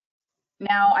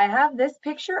 now I have this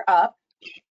picture up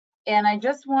and I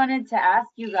just wanted to ask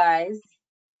you guys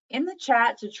in the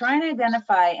chat to try and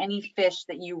identify any fish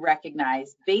that you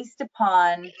recognize based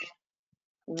upon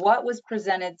what was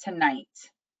presented tonight.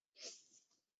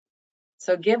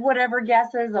 So give whatever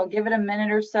guesses, I'll give it a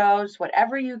minute or so, just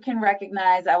whatever you can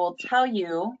recognize. I will tell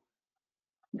you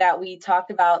that we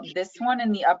talked about this one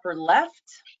in the upper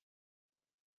left.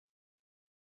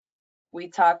 We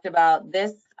talked about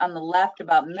this on the left,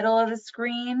 about middle of the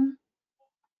screen.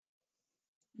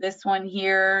 This one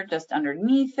here, just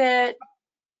underneath it.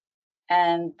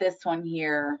 And this one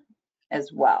here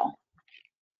as well.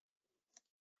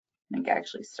 I think I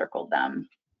actually circled them.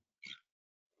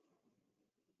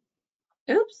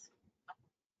 Oops.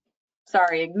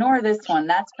 Sorry, ignore this one.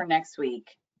 That's for next week.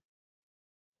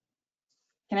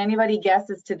 Can anybody guess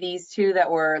as to these two that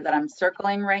I'm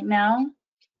circling right now?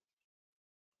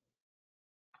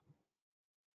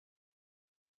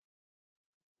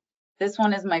 This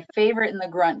one is my favorite in the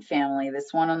grunt family. This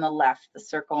one on the left, the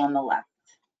circle on the left.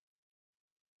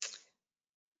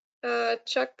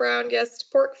 Chuck Brown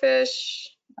guessed porkfish.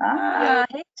 Ah,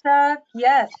 hey Chuck,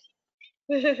 yes.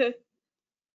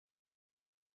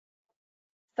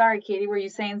 Sorry, Katie, were you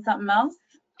saying something else?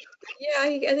 Yeah,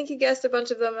 I think he guessed a bunch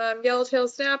of them. Yellowtail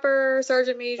snapper,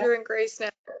 sergeant major, and gray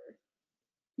snapper.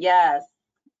 Yes.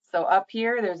 So up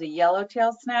here, there's a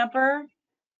yellowtail snapper.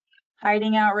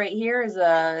 Hiding out right here is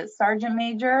a sergeant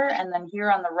major, and then here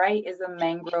on the right is a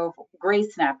mangrove gray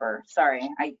snapper. Sorry,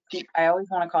 I always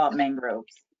want to call it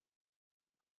mangroves.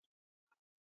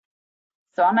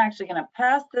 So I'm actually going to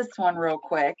pass this one real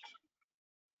quick,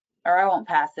 or I won't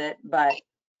pass it, but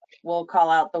we'll call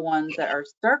out the ones that are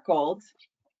circled.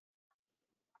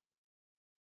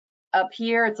 Up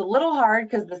here, it's a little hard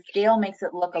because the scale makes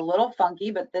it look a little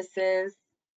funky, but this is,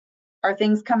 are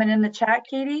things coming in the chat,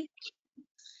 Katie?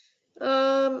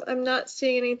 I'm not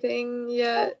seeing anything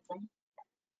yet.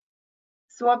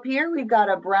 So up here, we've got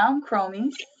a brown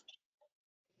chromis.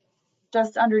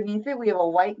 Just underneath it, we have a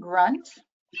white grunt.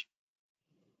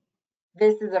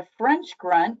 This is a French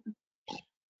grunt.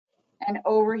 And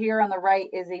over here on the right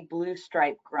is a blue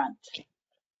stripe grunt.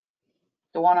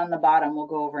 The one on the bottom we'll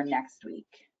go over next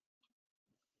week.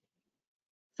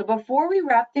 So before we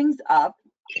wrap things up,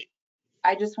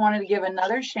 I just wanted to give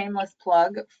another shameless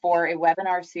plug for a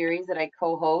webinar series that I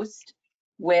co-host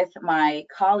with my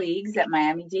colleagues at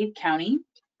Miami-Dade County.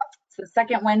 It's the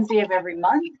second Wednesday of every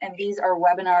month, and these are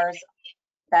webinars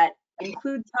that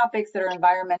include topics that are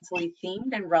environmentally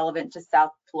themed and relevant to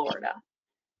South Florida.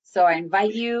 So I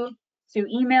invite you to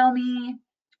email me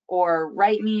or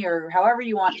write me or however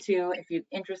you want to if you're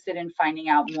interested in finding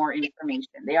out more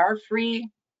information. They are free,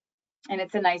 and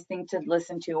it's a nice thing to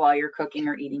listen to while you're cooking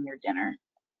or eating your dinner.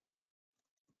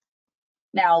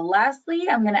 Now, lastly,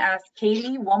 I'm going to ask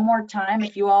Katie one more time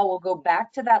if you all will go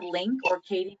back to that link, or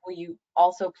Katie, will you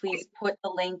also please put the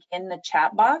link in the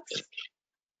chat box?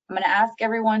 I'm going to ask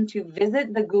everyone to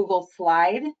visit the Google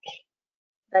slide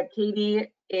that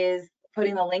Katie is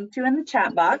putting the link to in the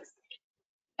chat box.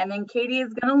 And then Katie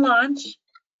is going to launch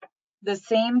the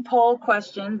same poll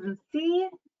questions and see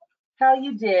how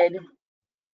you did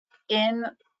in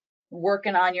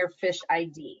working on your fish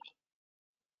ID.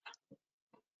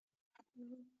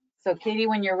 So Katie,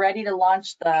 when you're ready to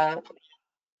launch the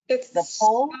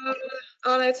poll.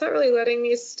 Anna, it's not really letting me,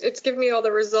 it's giving me all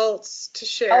the results to Oh,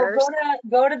 share.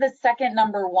 go to the second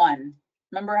number one.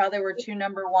 Remember how there were two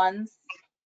number ones?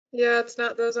 Yeah, it's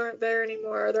not, those aren't there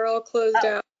anymore. They're all closed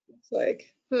out. It's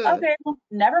like, Okay, well,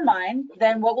 never mind.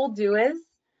 Then what we'll do is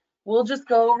we'll just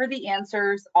go over the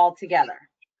answers all together.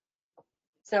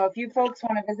 So if you folks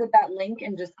want to visit that link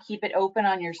and just keep it open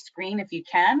on your screen if you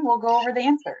can, we'll go over the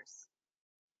answers.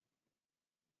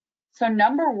 So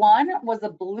number one was a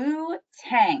blue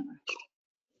tang.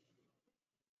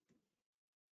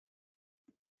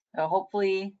 So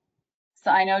hopefully,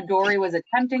 so I know Dory was a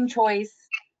tempting choice,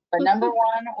 but number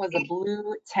one was a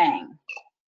blue tang.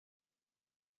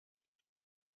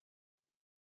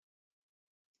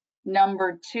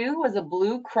 Number two was a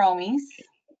blue chromies.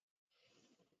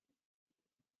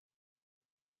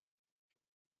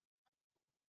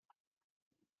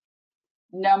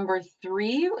 Number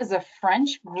three was a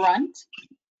French grunt.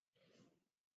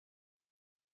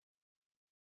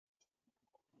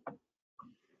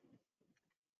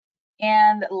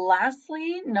 And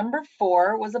lastly, number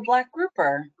four was a black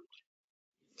grouper.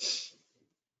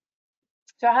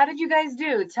 So how did you guys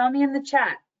do? Tell me in the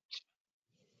chat.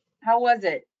 How was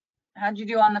it? How'd you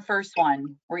do on the first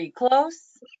one? Were you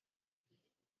close?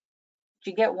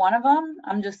 Did you get one of them?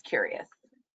 I'm just curious.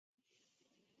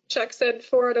 Chuck said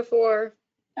 4 out of 4.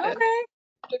 Okay,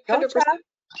 go 100%.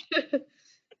 Chuck.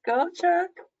 Go Chuck.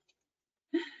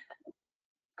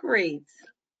 Great.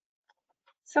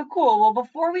 So cool. Well,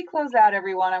 before we close out,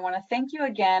 everyone, I want to thank you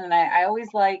again. And I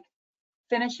always like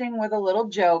finishing with a little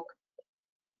joke.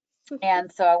 And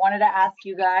so I wanted to ask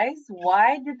you guys,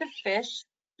 why did the fish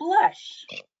blush?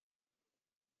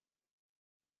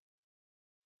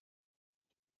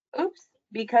 Oops,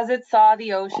 because it saw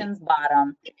the ocean's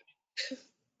bottom.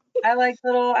 I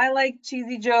like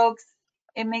cheesy jokes.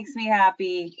 It makes me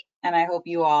happy, and I hope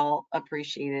you all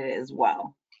appreciate it as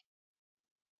well.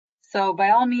 So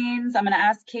by all means, I'm going to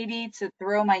ask Katie to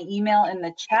throw my email in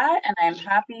the chat, and I'm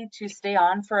happy to stay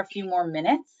on for a few more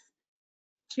minutes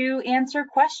to answer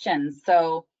questions.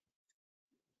 So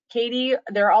Katie,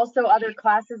 there are also other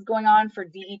classes going on for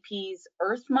DEP's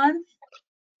Earth Month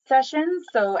sessions.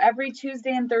 So every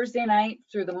Tuesday and Thursday night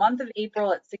through the month of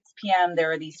April at 6 p.m.,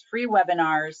 there are these free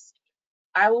webinars.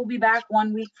 I will be back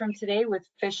 1 week from today with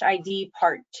Fish ID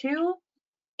Part 2.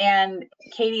 And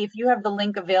Katie, if you have the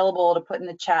link available to put in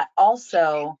the chat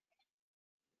also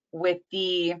with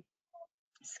the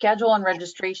schedule and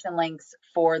registration links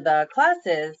for the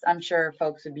classes, I'm sure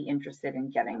folks would be interested in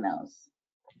getting those.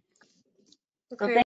 Okay. So